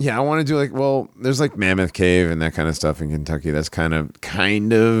cool. Yeah, I want to do there's like Mammoth Cave and that kind of stuff in Kentucky. That's kind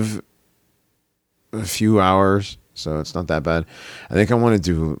of a few hours, so it's not that bad. I think I want to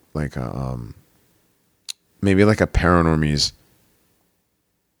do like a maybe like a Paranormies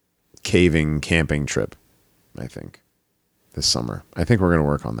caving camping trip. I think this summer. I think we're going to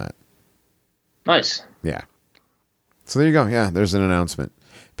work on that. Nice. Yeah. So there you go. Yeah, there's an announcement.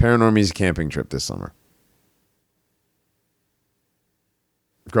 Paranormies camping trip this summer.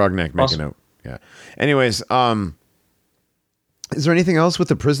 Grognak, make awesome. a note. Yeah. Anyways, is there anything else with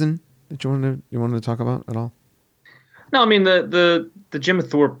the prison that you wanted to talk about at all? No, I mean the Jim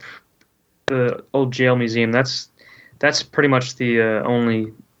Thorpe, the old jail museum. That's pretty much the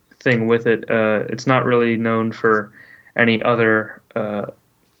only thing with it. It's not really known for any other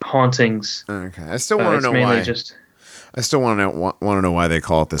hauntings. Okay, I still want to know why. I still want to know why they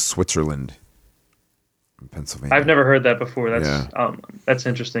call it the Switzerland in Pennsylvania. I've never heard that before. That's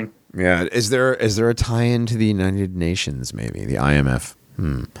interesting. Yeah, is there a tie-in to the United Nations? Maybe the IMF.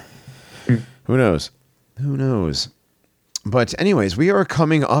 Who knows? But anyways, we are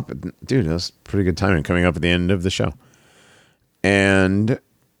coming up. Dude, that's pretty good timing. Coming up at the end of the show, and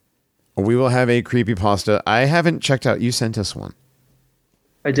we will have a creepypasta. I haven't checked out. You sent us one.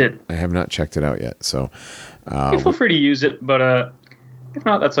 I did. I have not checked it out yet. So feel free to use it, but if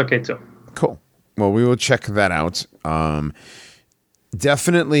not, that's okay too. Cool. Well, we will check that out.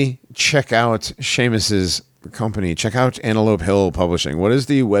 Definitely check out Seamus's company. Check out Antelope Hill Publishing. What is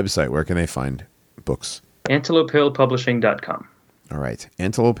the website? Where can they find books? AntelopeHillPublishing.com. All right.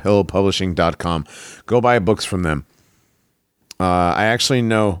 AntelopeHillPublishing.com. Go buy books from them. I actually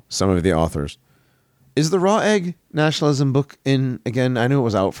know some of the authors. Is the Raw Egg Nationalism book in again? I knew it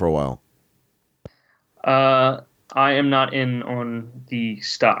was out for a while. I am not in on the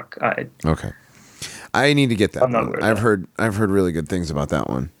stock. Okay. I need to get that one. I've heard really good things about that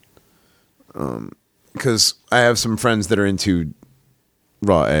one. Because I have some friends that are into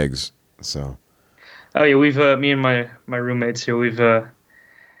raw eggs. So. Oh yeah, we've me and my roommates here. We've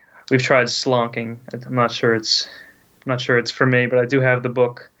tried slonking. I'm not sure it's for me, but I do have the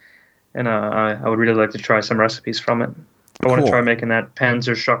book, and I would really like to try some recipes from it. I want to try making that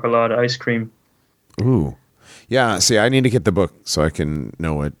Panzer Chocolat ice cream. Ooh, yeah. See, I need to get the book so I can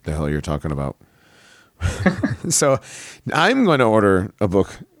know what the hell you're talking about. So I'm going to order a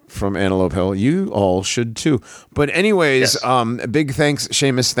book from Antelope Hill. You all should too. But anyways, yes. Big thanks,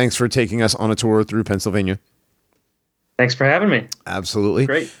 Seamus. Thanks for taking us on a tour through Pennsylvania. Thanks for having me. Absolutely.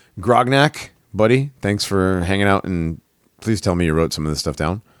 Great. Grognak, buddy, thanks for hanging out, and please tell me you wrote some of this stuff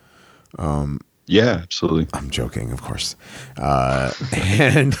down. Yeah, absolutely. I'm joking, of course.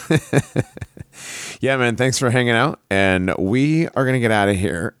 And yeah, man, thanks for hanging out. And we are going to get out of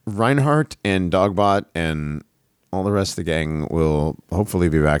here. Reinhardt and Dogbot and all the rest of the gang will hopefully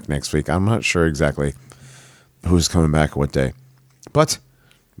be back next week. I'm not sure exactly who's coming back what day. But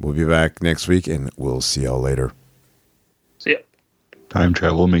we'll be back next week, and we'll see y'all later. See ya. Time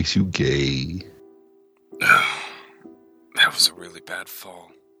travel makes you gay. That was a really bad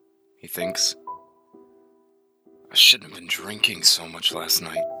fall, he thinks. I shouldn't have been drinking so much last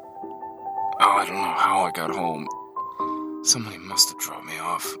night. Oh, I don't know how I got home. Somebody must have dropped me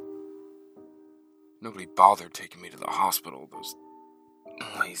off. Nobody bothered taking me to the hospital, those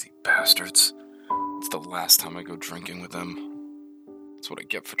lazy bastards. It's the last time I go drinking with them. That's what I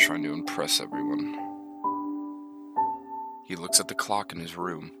get for trying to impress everyone. He looks at the clock in his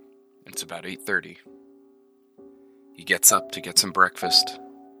room, and it's about 8:30. He gets up to get some breakfast,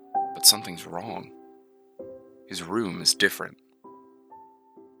 but something's wrong. His room is different.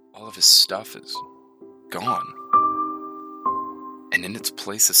 All of his stuff is gone. And in its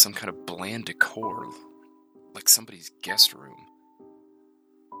place is some kind of bland decor, like somebody's guest room.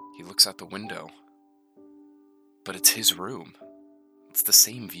 He looks out the window, but it's his room. It's the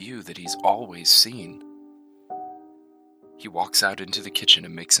same view that he's always seen. He walks out into the kitchen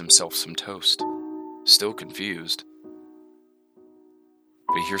and makes himself some toast, still confused.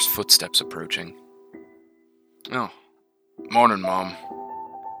 But he hears footsteps approaching. "Oh, morning, Mom,"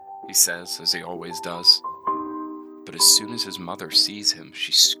 he says, as he always does. But as soon as his mother sees him,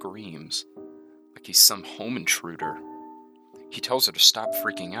 she screams, like he's some home intruder. He tells her to stop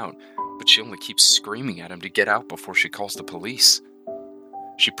freaking out, but she only keeps screaming at him to get out before she calls the police.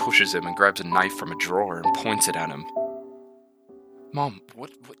 She pushes him and grabs a knife from a drawer and points it at him. "Mom, what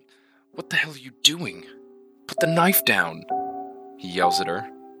the hell are you doing? Put the knife down," he yells at her.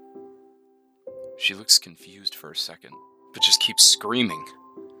 She looks confused for a second, but just keeps screaming.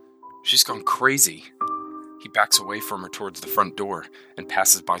 She's gone crazy. He backs away from her towards the front door and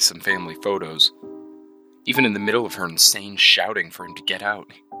passes by some family photos. Even in the middle of her insane shouting for him to get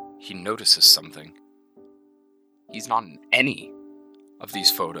out, he notices something. He's not in any of these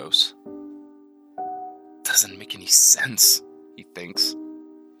photos. Doesn't make any sense, he thinks.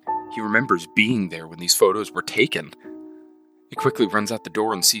 He remembers being there when these photos were taken. He quickly runs out the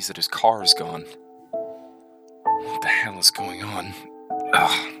door and sees that his car is gone. What the hell is going on?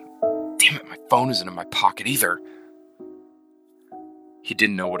 Ugh. Damn it, my phone isn't in my pocket either. He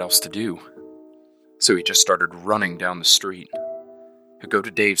didn't know what else to do, so he just started running down the street. He'll go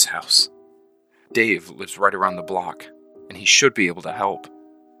to Dave's house. Dave lives right around the block, and he should be able to help.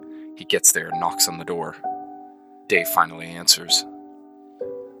 He gets there and knocks on the door. Dave finally answers.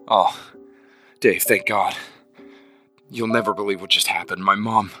 "Oh, Dave, thank God. You'll never believe what just happened. My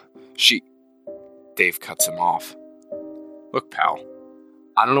mom, she..." Dave cuts him off. "Look, pal,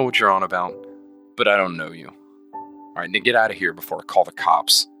 I don't know what you're on about, but I don't know you. Alright, now get out of here before I call the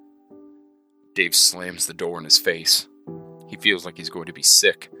cops." Dave slams the door in his face. He feels like he's going to be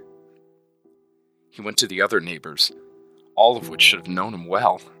sick. He went to the other neighbors, all of which should have known him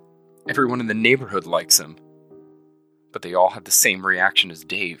well. Everyone in the neighborhood likes him. But they all had the same reaction as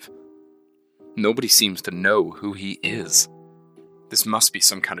Dave. Nobody seems to know who he is. This must be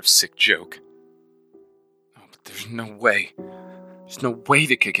some kind of sick joke. Oh, but there's no way. There's no way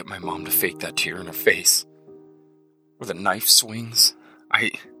they could get my mom to fake that tear in her face. Or the knife swings.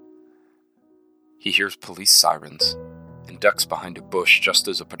 He hears police sirens and ducks behind a bush just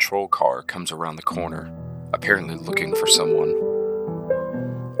as a patrol car comes around the corner, apparently looking for someone.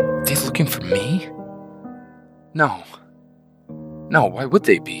 Are they looking for me? No, why would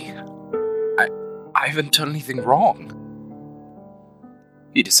they be? I haven't done anything wrong.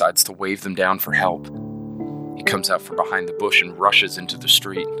 He decides to wave them down for help. He comes out from behind the bush and rushes into the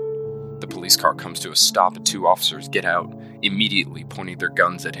street. The police car comes to a stop and two officers get out, immediately pointing their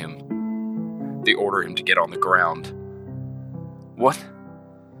guns at him. They order him to get on the ground. "What?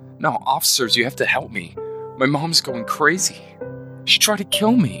 No, officers, you have to help me. My mom's going crazy. She tried to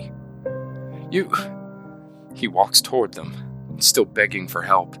kill me. He walks toward them, still begging for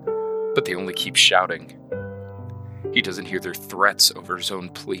help, but they only keep shouting. He doesn't hear their threats over his own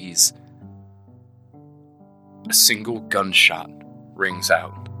pleas. A single gunshot rings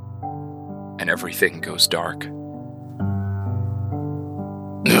out, and everything goes dark.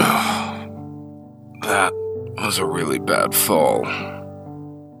 That was a really bad fall.